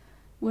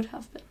would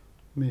have been.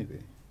 Maybe.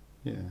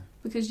 Yeah.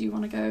 Because you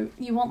want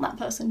that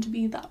person to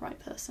be that right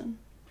person.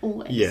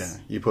 Always. Yeah.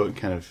 You put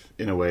kind of,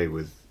 in a way,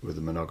 with a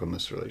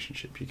monogamous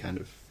relationship, you kind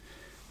of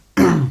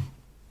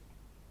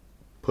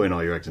putting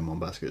all your eggs in one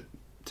basket,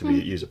 to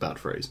use a bad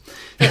phrase.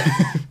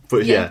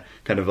 But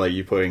kind of like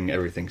you putting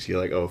everything, so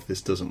you're like, oh, if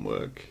this doesn't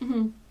work,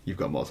 you've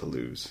got more to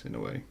lose, in a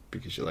way.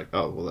 Because you're like,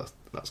 oh, well,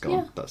 that's gone.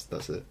 Yeah.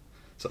 That's it.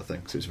 Sort of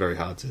thing. So it's very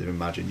hard to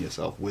imagine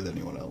yourself with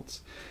anyone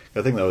else.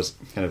 I think that was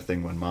kind of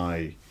thing when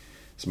my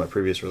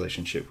previous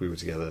relationship, we were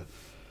together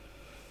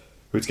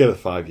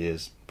 5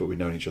 years, but we'd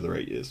known each other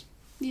 8 years.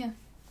 Yeah.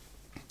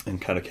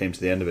 And kind of came to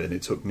the end of it, and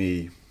it took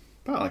me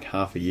about like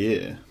half a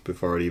year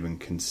before I'd even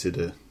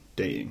consider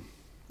dating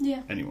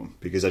anyone,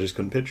 because I just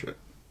couldn't picture it.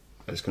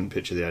 I just couldn't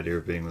picture the idea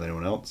of being with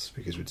anyone else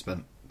because we'd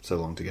spent so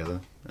long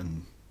together,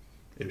 and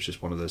it was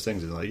just one of those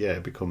things. It's like,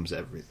 it becomes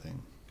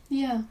everything.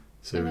 Yeah.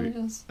 So it really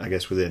does. I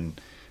guess within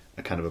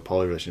a kind of a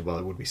poly relationship, while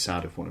it would be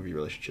sad if one of your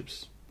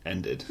relationships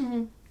ended,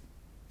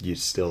 you'd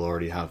still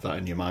already have that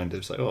in your mind.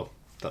 It's like, oh,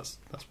 that's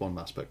one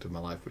aspect of my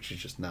life which is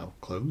just now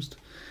closed.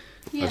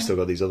 Yeah. I've still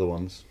got these other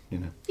ones, you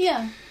know.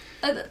 Yeah.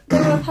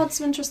 I've had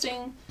some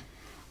interesting,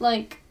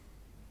 like,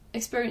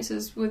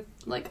 experiences with,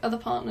 like, other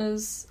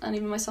partners, and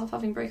even myself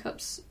having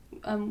breakups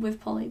with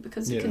poly,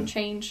 because it can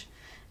change.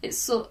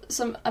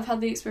 I've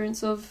had the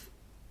experience of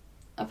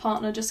a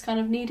partner just kind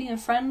of needing a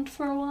friend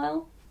for a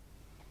while,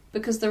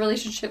 because the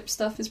relationship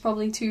stuff is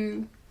probably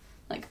too,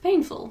 like,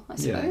 painful, I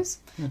suppose.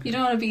 Yeah.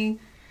 Okay.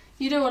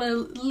 You don't want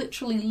to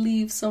literally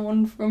leave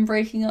someone from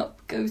breaking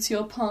up, go to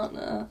your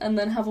partner, and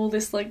then have all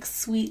this, like,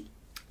 sweet,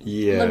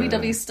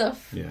 lovey-dovey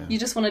stuff. Yeah. You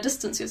just want to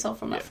distance yourself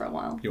from that for a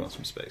while. You want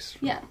some space.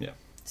 Yeah.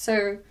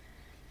 So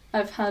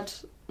I've had,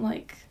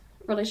 like,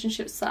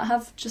 relationships that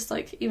have just,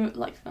 like, even,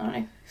 like, I don't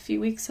know, a few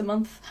weeks, a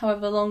month,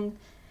 however long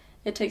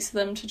it takes for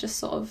them to just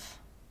sort of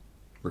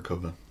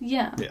recover.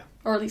 Yeah.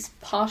 Or at least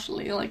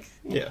partially, like,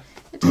 it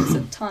takes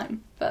some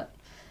time, but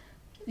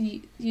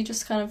you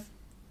just kind of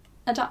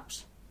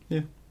adapt.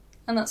 Yeah.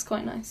 And that's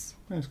quite nice.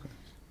 That's quite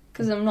nice.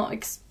 Because I'm not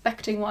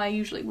expecting what I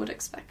usually would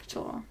expect,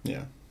 or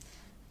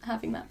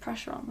having that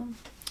pressure on them.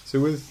 So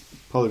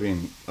with poly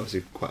being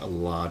obviously quite a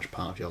large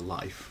part of your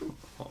life,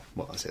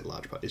 I say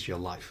large part, it's your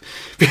life.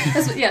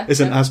 It's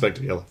an aspect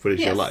of your life, but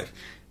it's your life.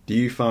 Do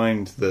you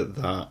find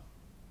that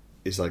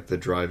is like the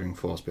driving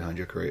force behind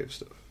your creative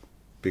stuff?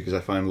 Because I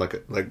find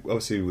like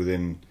obviously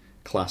within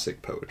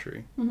classic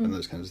poetry and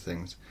those kinds of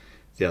things,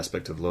 the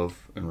aspect of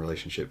love and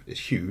relationship is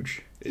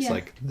huge. It's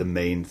like the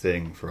main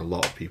thing for a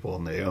lot of people,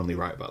 and they only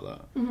write about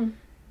that. Mm-hmm.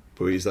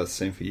 But is that the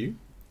same for you?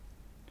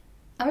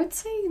 I would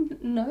say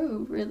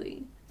no,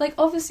 really. Like,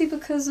 obviously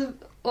because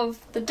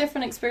of the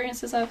different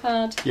experiences I've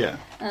had,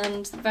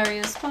 and the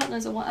various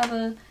partners or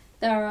whatever,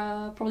 there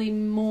are probably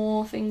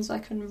more things I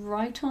can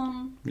write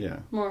on. Yeah.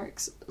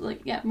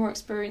 More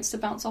experience to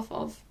bounce off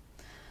of.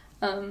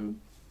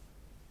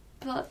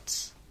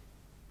 But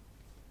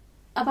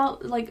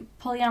about, like,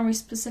 polyamory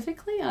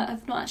specifically,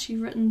 I've not actually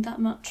written that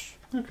much.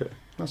 Okay,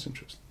 that's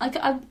interesting.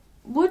 I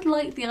would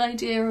like the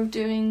idea of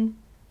doing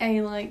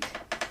a, like,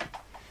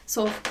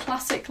 sort of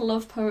classic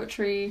love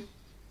poetry,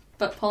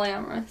 but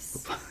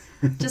polyamorous.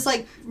 Just,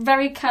 like,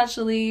 very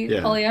casually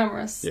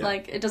polyamorous. Yeah.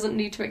 Like, it doesn't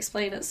need to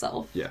explain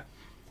itself. Yeah.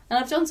 And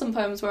I've done some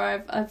poems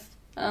where I've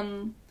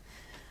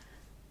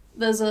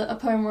there's a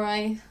poem where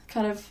I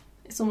kind of,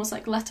 it's almost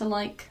like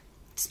letter-like,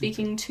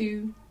 speaking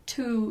to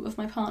two of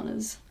my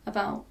partners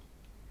about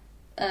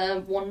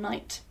one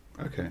night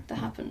that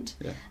happened.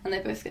 Yeah. And they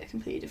both get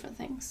completely different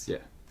things. Yeah.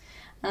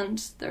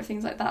 And there are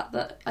things like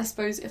that I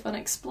suppose if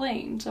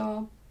unexplained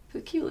are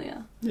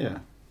peculiar. Yeah.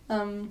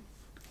 Um,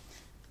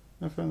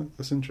 I found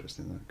that's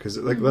interesting though, because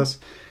like that's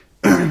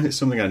it's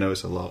something I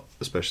notice a lot,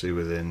 especially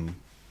within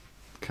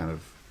kind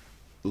of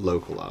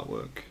local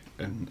artwork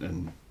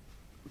and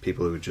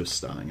people who are just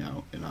starting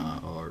out in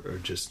art or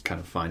just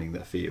kind of finding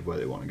their feet of where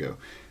they want to go.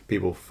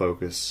 People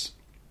focus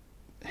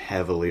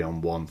heavily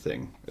on one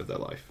thing of their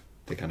life.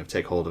 They kind of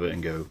take hold of it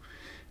and go,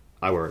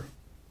 I wear,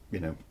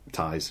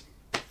 ties.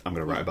 I'm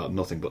going to write about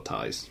nothing but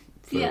ties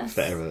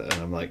forever. And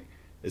I'm like,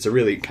 it's a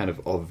really kind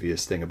of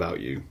obvious thing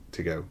about you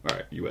to go, all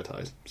right, you wear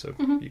ties, so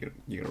you're going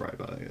to write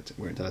about it,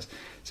 wearing ties.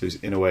 So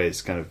in a way,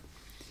 it's kind of,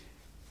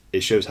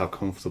 it shows how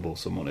comfortable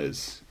someone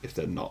is if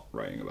they're not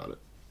writing about it,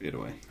 in a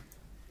way.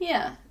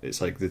 Yeah. It's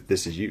like,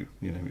 this is you,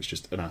 it's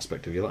just an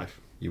aspect of your life.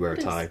 You wear a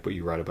tie, but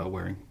you write about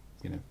wearing,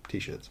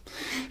 t-shirts.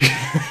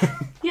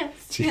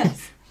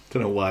 Yes.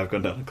 Don't know why I've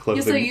gone down a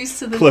clothing, You're so used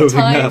to the clothing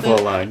tie metaphor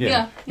line.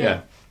 Yeah.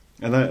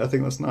 And I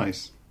think that's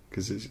nice,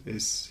 because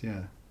it's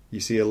you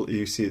see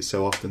it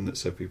so often that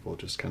so people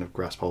just kind of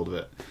grasp hold of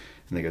it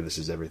and they go, this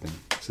is everything,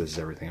 so this is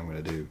everything I'm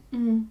going to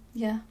do.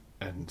 Yeah.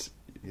 And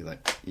you're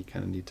like, you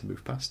kind of need to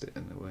move past it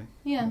in a way.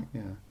 Yeah.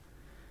 Yeah.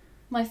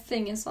 My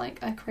thing is,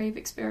 like, I crave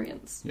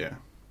experience. Yeah.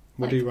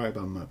 What do you write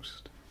about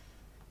most?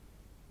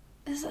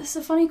 It's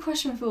a funny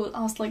question if people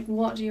ask, like,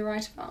 what do you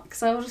write about?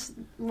 Because I will just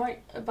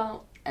write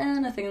about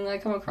anything that I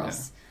come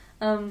across.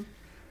 Yeah.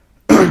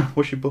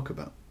 What's your book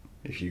about?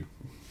 If you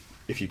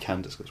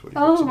can discuss what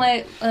your book's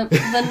about.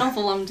 The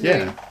novel I'm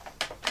doing.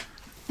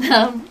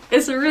 Yeah.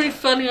 It's a really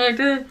funny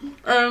idea.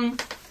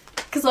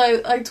 Because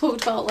I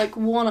talked about, like,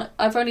 one...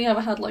 I've only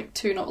ever had, like,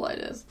 2 novel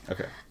ideas.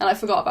 Okay. And I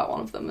forgot about one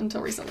of them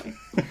until recently.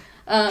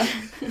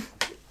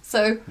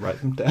 So... Write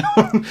them down.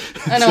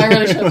 I know, I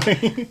really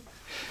should.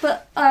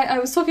 But I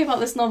was talking about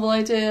this novel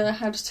idea I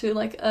had to,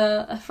 like,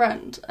 a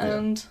friend,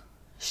 and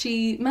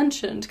she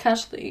mentioned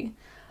casually,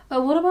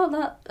 oh, what about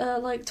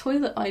that, like,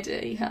 toilet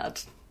idea you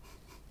had?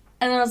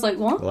 And I was like,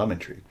 what? Well, I'm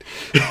intrigued.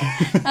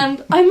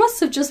 And I must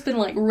have just been,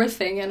 like,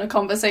 riffing in a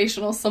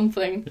conversation or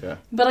something. Yeah.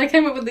 But I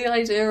came up with the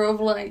idea of,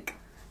 like,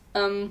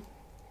 I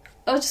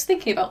was just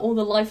thinking about all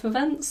the life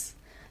events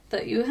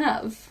that you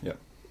have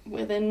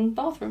within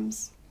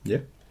bathrooms.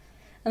 Yeah.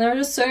 And there are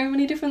just so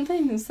many different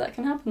things that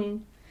can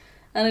happen.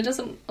 And it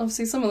doesn't...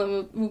 Obviously, some of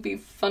them will be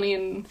funny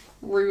and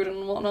rude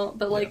and whatnot,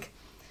 but, like,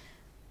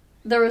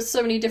 there are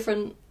so many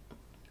different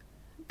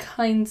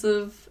kinds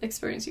of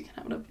experience you can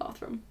have in a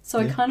bathroom. So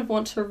I kind of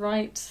want to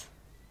write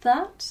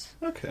that.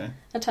 Okay.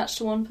 Attached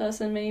to one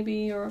person,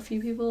 maybe, or a few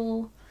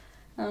people.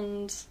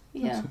 And,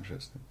 That's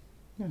interesting.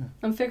 Yeah.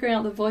 I'm figuring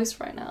out the voice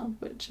right now,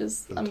 which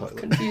is... I'm toilet.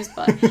 confused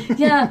by.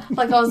 Yeah,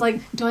 like, I was like,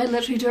 do I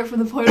literally do it from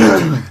the point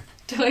of...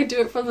 do I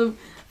do it from the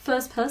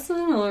first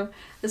person, or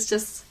it's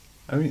just...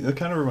 I mean, that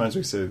kind of reminds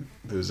me. So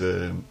there was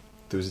a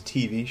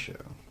TV show.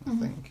 I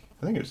think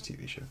it was a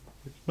TV show.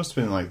 It must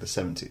have been like the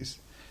 70s.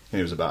 And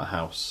it was about a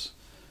house,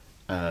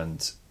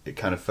 and it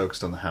kind of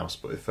focused on the house,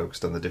 but it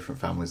focused on the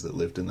different families that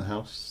lived in the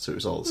house. So it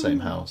was all the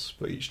same house,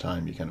 but each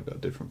time you kind of got a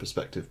different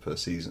perspective per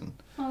season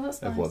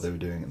of what they were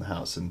doing in the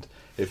house, and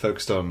it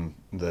focused on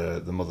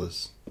the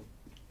mothers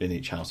in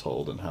each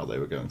household and how they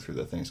were going through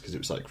their things, because it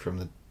was like from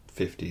the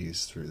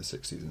 50s through the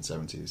 60s and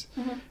 70s,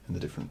 and the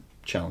different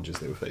challenges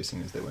they were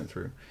facing as they went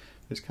through.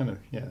 It's kind of,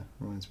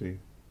 reminds me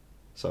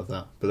of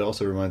that. But it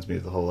also reminds me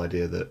of the whole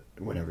idea that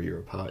whenever you're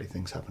at a party,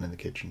 things happen in the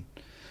kitchen.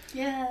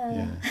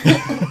 Yeah.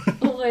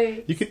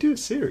 You could do a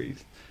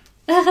series.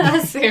 A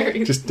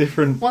series. Just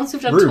different Once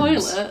we've done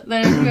rooms. toilet,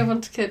 then we move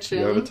on to kitchen.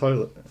 You have a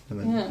toilet, and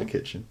then the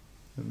kitchen,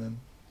 and then,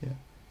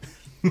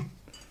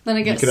 Then it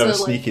you gets could have a to,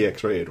 sneaky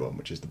X-rated one,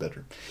 which is the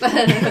bedroom.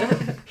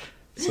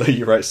 So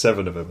you write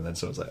 7 of them, and then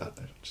someone's like, oh,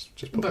 no,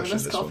 just put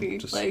bonus this copy, one.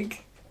 Just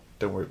like...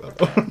 don't worry about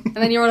that one. And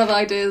then you run out of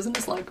ideas, and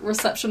it's like,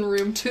 reception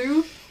room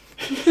 2.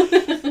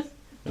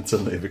 And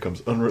suddenly it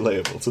becomes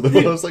unrelatable to them.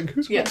 I was like,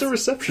 what's a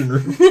reception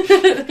room?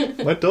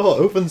 My door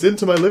opens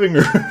into my living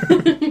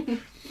room.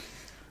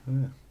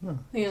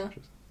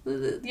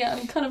 Yeah,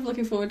 I'm kind of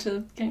looking forward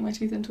to getting my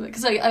teeth into it.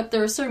 Because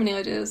there are so many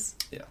ideas.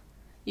 Yeah.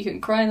 You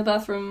can cry in the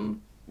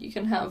bathroom. You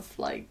can have,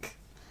 like,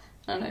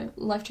 I don't know,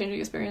 life-changing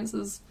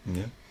experiences.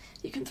 Yeah.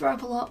 You can throw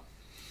up a lot.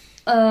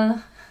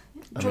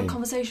 Drunk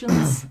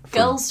conversations.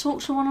 Girls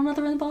talk to one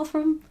another in the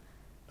bathroom.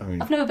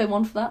 I've never been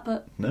one for that,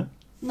 but... No?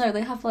 No,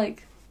 they have,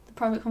 like, the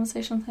private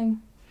conversation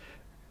thing.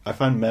 I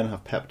find men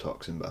have pep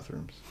talks in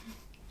bathrooms.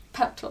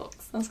 Pep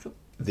talks, that's cool.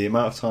 The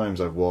amount of times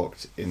I've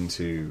walked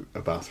into a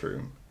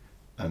bathroom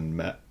and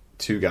met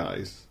 2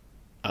 guys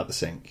at the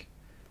sink,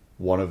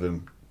 one of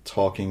them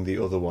talking the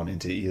other one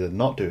into either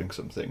not doing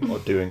something or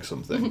doing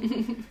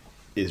something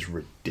is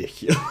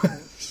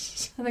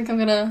ridiculous. I think I'm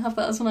going to have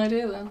that as an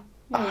idea then.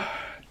 Yeah.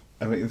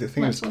 I mean, the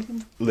thing is,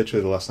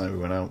 literally the last night we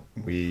went out,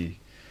 we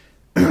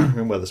were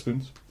in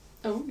Wetherspoons.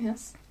 Oh,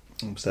 yes.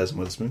 Upstairs in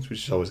Wetherspoons,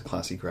 which is always a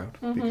classy crowd,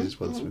 because it's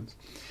Wetherspoons.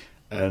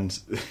 And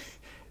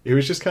it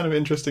was just kind of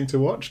interesting to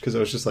watch, because I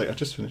was just like, I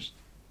just finished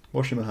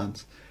washing my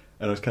hands,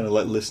 and I was kind of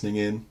like listening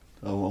in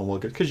on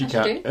what good, because you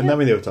can't. And I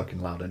mean, they were talking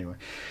loud anyway.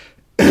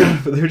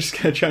 But they were just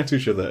kind of chatting to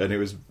each other, and it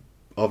was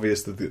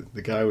obvious that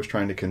the guy was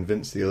trying to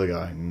convince the other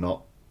guy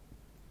not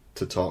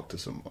to talk to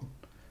someone.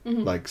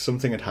 Mm-hmm. Like,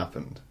 something had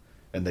happened,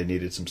 and they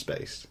needed some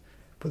space.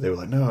 But they were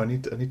like, no, I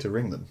need to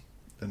ring them.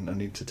 And I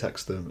need to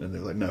text them. And they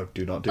were like, no,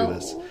 do not do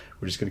this.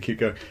 We're just going to keep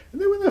going. And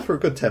they were there for a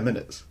good 10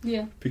 minutes.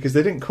 Yeah. Because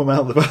they didn't come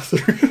out of the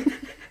bathroom.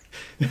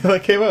 And I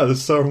came out and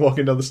saw him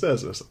walking down the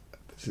stairs. And I was like,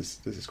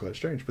 this is quite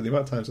strange. But the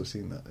amount of times I've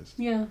seen that is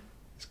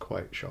it's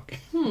quite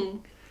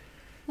shocking.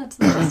 That's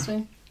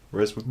interesting.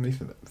 Whereas with me,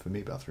 for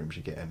me, bathrooms,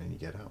 you get in and you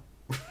get out.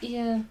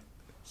 Yeah.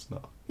 It's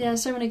not. Yeah,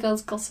 so many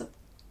girls gossip.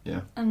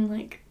 Yeah. And,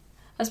 like,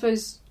 I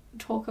suppose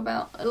talk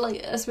about,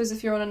 like, I suppose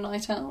if you're on a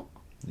night out.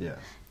 Yeah.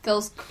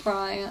 Girls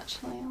cry,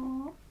 actually, a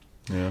lot.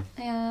 Yeah.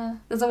 Yeah.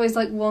 There's always,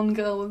 like, one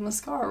girl with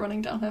mascara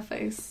running down her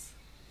face.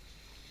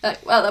 At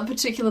a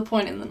particular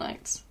point in the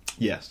night.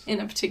 Yes.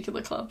 In a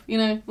particular club, you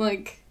know?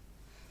 Like...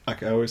 I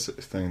always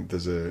think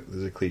there's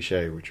a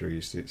cliche which I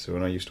used to... So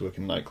when I used to work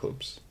in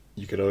nightclubs,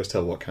 you could always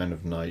tell what kind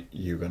of night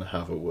you're going to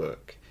have at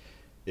work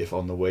if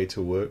on the way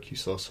to work you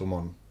saw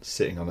someone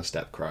sitting on a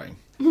step crying.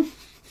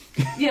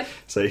 Yep.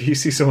 So if you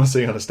see someone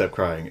sitting on a step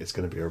crying, it's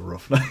going to be a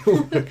rough night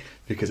at work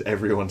because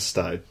everyone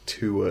started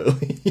too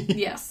early.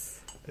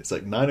 Yes. It's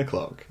like 9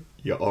 o'clock.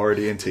 You're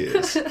already in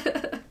tears.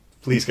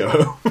 Please go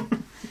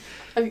home.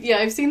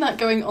 I've seen that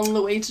going on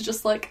the way to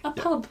just, like, a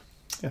pub.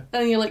 Yeah.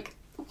 And you're like,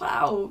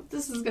 wow,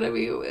 this is going to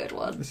be a weird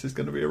one. This is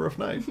going to be a rough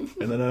night.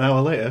 And then an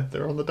hour later,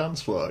 they're on the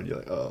dance floor. And you're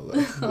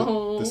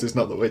like, this is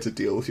not the way to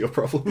deal with your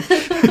problem.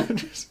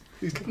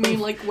 Please go I mean,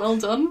 home. like, well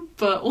done,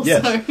 but also...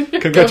 Yes,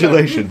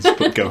 congratulations,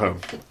 but go home.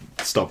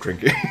 Stop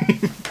drinking.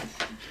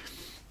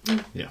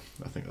 Yeah,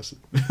 I think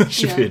that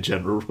should be a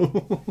general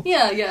rule.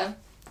 Yeah.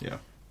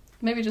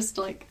 Maybe just,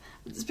 like,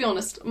 let's be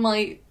honest,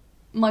 my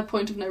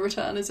point of no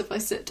return is if I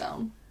sit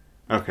down.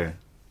 Okay.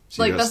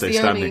 So like, you gotta that's stay the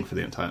standing only... for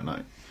the entire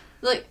night.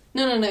 Like,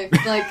 no.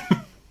 Like,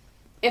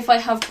 if I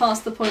have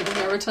passed the point of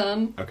no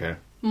return, okay,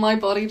 my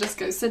body just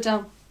goes, sit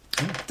down.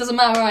 Doesn't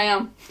matter where I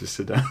am. just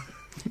sit down.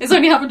 It's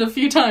only happened a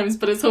few times,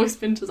 but it's always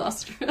been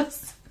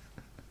disastrous.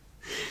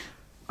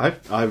 I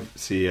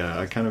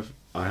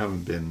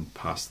haven't been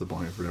past the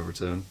point of no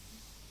return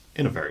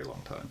in a very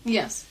long time.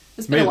 Yes,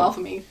 it's been a while for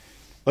me.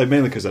 Like,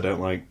 mainly because I don't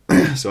like...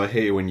 So I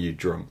hate it when you're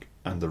drunk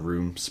and the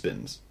room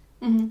spins.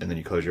 Mm-hmm. And then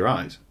you close your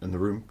eyes and the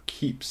room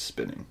keeps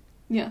spinning.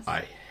 Yes.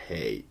 I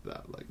hate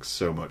that, like,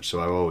 so much. So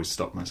I always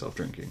stop myself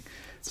drinking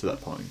to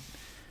that point.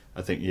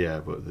 I think, I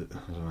don't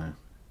know.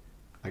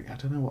 I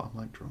don't know what I'm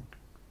like drunk.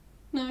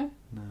 No?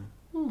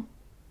 No.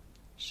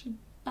 Should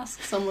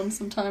ask someone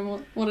sometime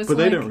what it's like. But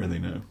they don't really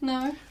know.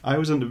 No? I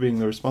was under being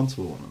the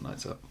responsible one on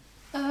nights out.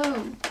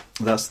 Oh.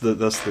 That's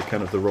the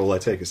kind of the role I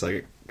take. It's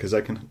like, because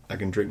I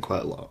can drink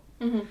quite a lot.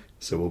 Mm-hmm.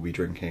 So we'll be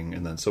drinking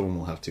and then someone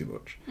will have too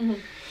much. Mm-hmm.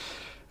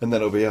 And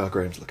then it'll be,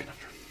 Graham's looking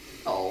after him.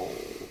 Oh.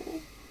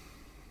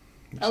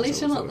 At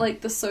least you're not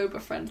like the sober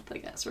friend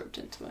that gets roped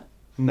into it.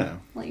 No.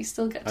 Like, you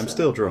still get to... I'm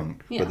still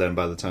drunk, Yeah. but then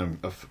by the time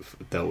I've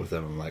dealt with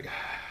them, I'm like...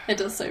 It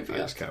does sober I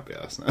you just up. can't be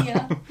arsed now.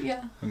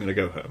 Yeah. I'm going to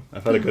go home.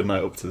 I've had a good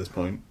night up to this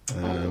point.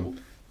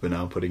 But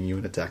now I'm putting you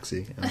in a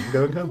taxi and I'm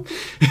going home.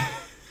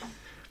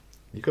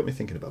 You got me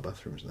thinking about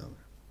bathrooms now.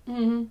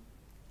 Mm-hmm.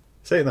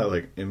 Saying that,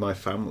 like, in my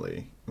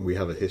family, we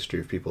have a history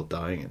of people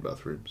dying in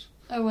bathrooms.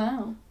 Oh,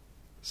 wow.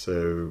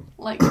 So...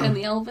 Like, in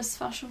the Elvis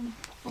fashion?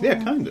 Or...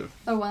 Yeah, kind of.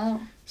 Oh,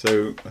 wow.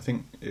 So, I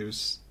think it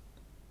was...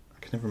 I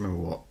can never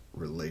remember what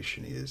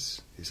relation he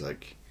is. He's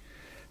like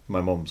my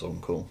mum's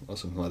uncle or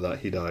something like that.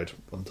 He died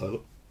on the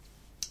toilet.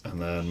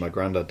 And then my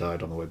granddad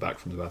died on the way back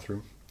from the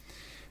bathroom.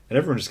 And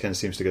everyone just kind of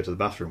seems to go to the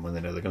bathroom when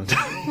they know they're going to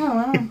die. Oh,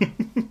 wow.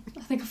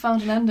 I think I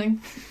found an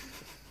ending.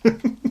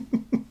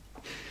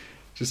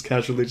 Just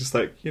casually, just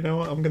like, you know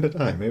what, I'm going to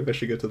die. Maybe I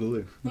should go to the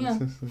loo. Yeah.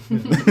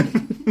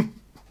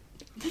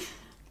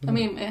 I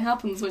mean, it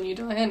happens when you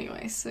die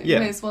anyway, so you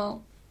may as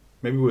well...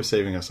 Maybe we're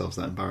saving ourselves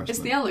that embarrassment. It's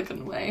the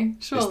elegant way,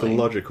 surely. It's the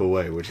logical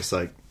way. We're just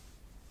like,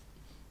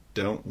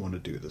 don't want to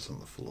do this on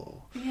the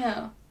floor.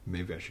 Yeah.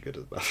 Maybe I should go to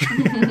the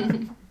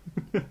bathroom.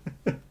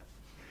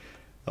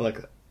 I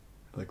like that.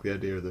 I like the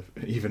idea of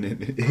even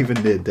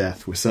near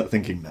death, we start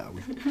thinking now.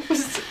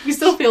 We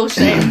still feel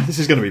shame. This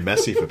is going to be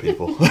messy for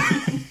people.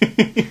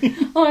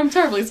 Oh, I'm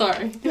terribly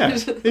sorry. Yeah,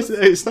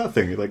 it's that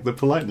thing. Like, the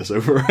politeness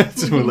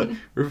overrides. We're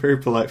a very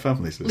polite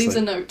family. So Leaves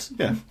a note.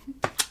 Yeah.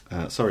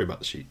 Sorry about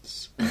the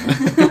sheets.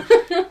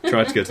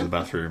 Tried to go to the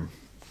bathroom,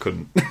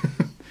 couldn't.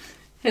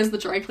 Here's the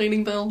dry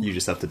cleaning bill. You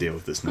just have to deal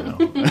with this now.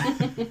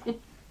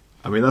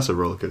 I mean, that's a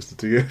roller coaster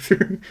to go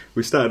through.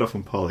 We started off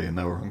on Polly and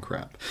now we're on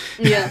crap.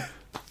 Yeah.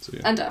 So,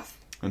 yeah. And death.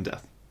 And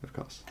death, of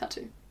course. That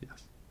too.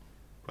 Yes.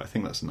 But I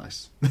think that's not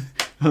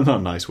a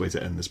nice way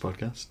to end this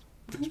podcast.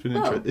 It's been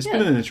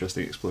been an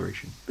interesting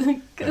exploration.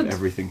 Good. And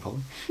everything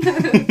Polly.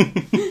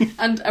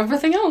 And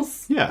everything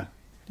else. Yeah.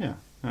 And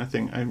I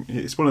think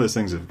it's one of those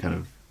things of kind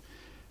of,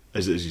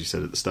 as you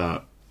said at the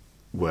start,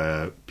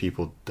 where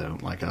people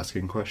don't like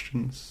asking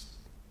questions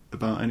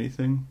about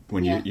anything.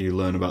 When you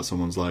learn about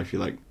someone's life,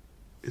 you're like,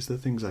 is there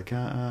things I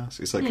can't ask?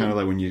 It's like kind of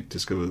like when you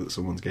discover that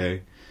someone's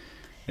gay,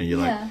 and you're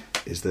like,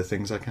 is there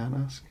things I can't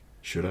ask?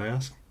 Should I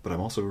ask? but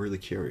I'm also really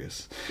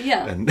curious.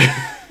 Yeah. And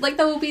like,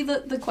 there will be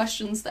the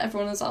questions that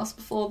everyone has asked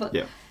before, but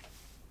yeah.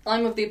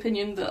 I'm of the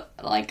opinion that,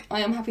 like, I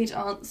am happy to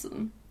answer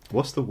them.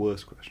 What's the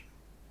worst question?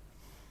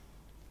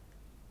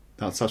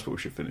 That's what we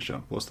should finish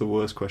on. What's the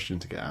worst question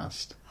to get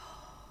asked?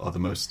 Or the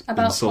most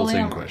About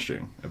insulting polyamory?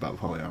 question about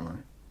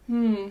polyamory?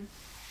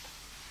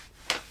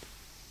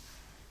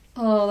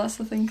 Oh, that's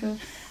the thinker.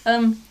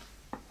 I'll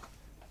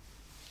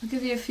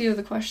give you a few of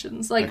the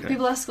questions. Like, Okay.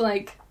 people ask,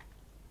 like,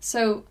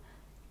 so,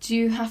 do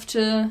you have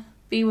to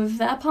be with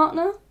their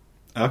partner?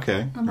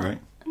 Okay, I'm like, right.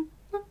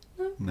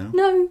 No?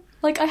 No.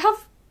 Like, I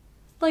have,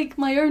 like,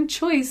 my own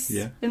choice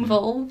Yeah.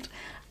 involved.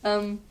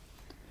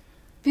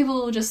 People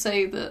will just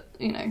say that,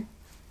 you know,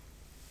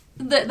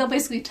 they'll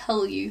basically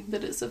tell you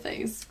that it's a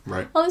phase.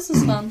 Right. Oh, this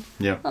is fun.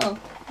 Yeah. Oh,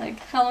 like,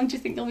 how long do you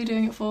think you'll be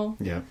doing it for?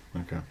 Yeah,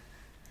 okay.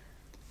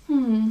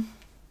 Hmm.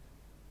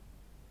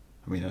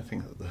 I mean, I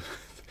think that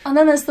And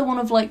then there's the one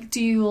of, like,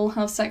 do you all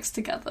have sex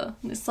together?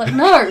 And it's like,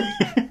 no!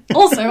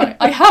 Also,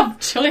 I have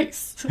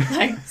choice.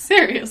 Like,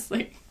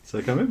 seriously. it's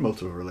like I'm in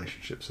multiple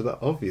relationships, so that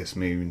obvious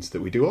means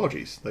that we do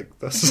orgies. Like,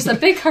 that's It's just a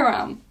big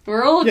haram.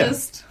 We're all Yeah.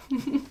 just...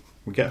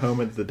 we get home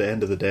at the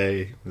end of the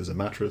day, there's a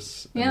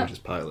mattress, and Yeah. we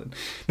just pile in.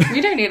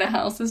 We don't need a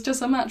house, it's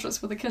just a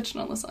mattress with a kitchen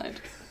on the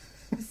side.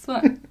 It's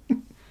fine.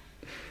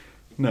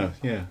 No,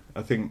 yeah,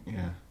 I think,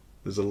 yeah,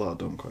 there's a lot of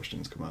dumb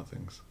questions come out of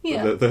things.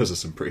 Yeah. But those are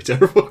some pretty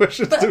terrible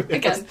questions, to But be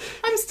again, honest.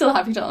 I'm still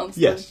happy to answer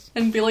Yes.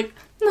 them and be like,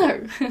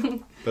 no.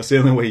 That's the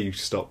only way you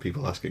stop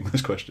people asking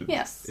those questions.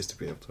 Yes. Is to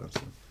be able to answer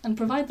them. And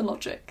provide the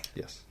logic.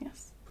 Yes.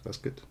 Yes. That's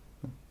good.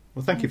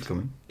 Well, thank you for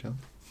coming, Jan,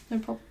 No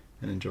problem.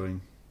 and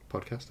enjoying the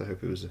podcast. I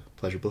hope it was a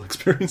pleasurable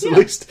experience Yeah. at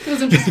least. It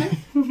was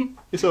interesting.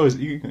 It's always,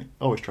 you can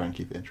always try and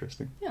keep it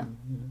interesting. Yeah.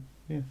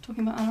 Yeah.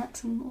 Talking about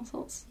anorex and all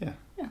sorts. Yeah.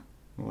 Yeah.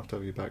 We'll have to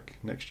have you back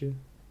next year.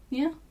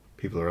 Yeah.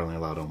 People are only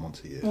allowed on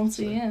once a year. Once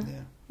a year.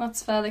 Yeah.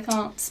 That's fair, they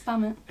can't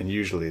spam it. And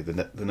usually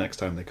the next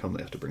time they come,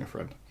 they have to bring a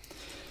friend.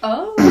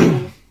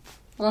 Oh.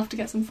 I'll have to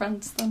get some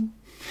friends then.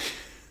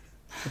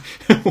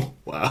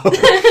 Wow.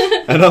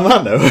 And on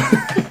that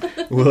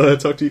note, we'll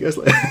talk to you guys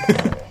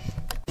later.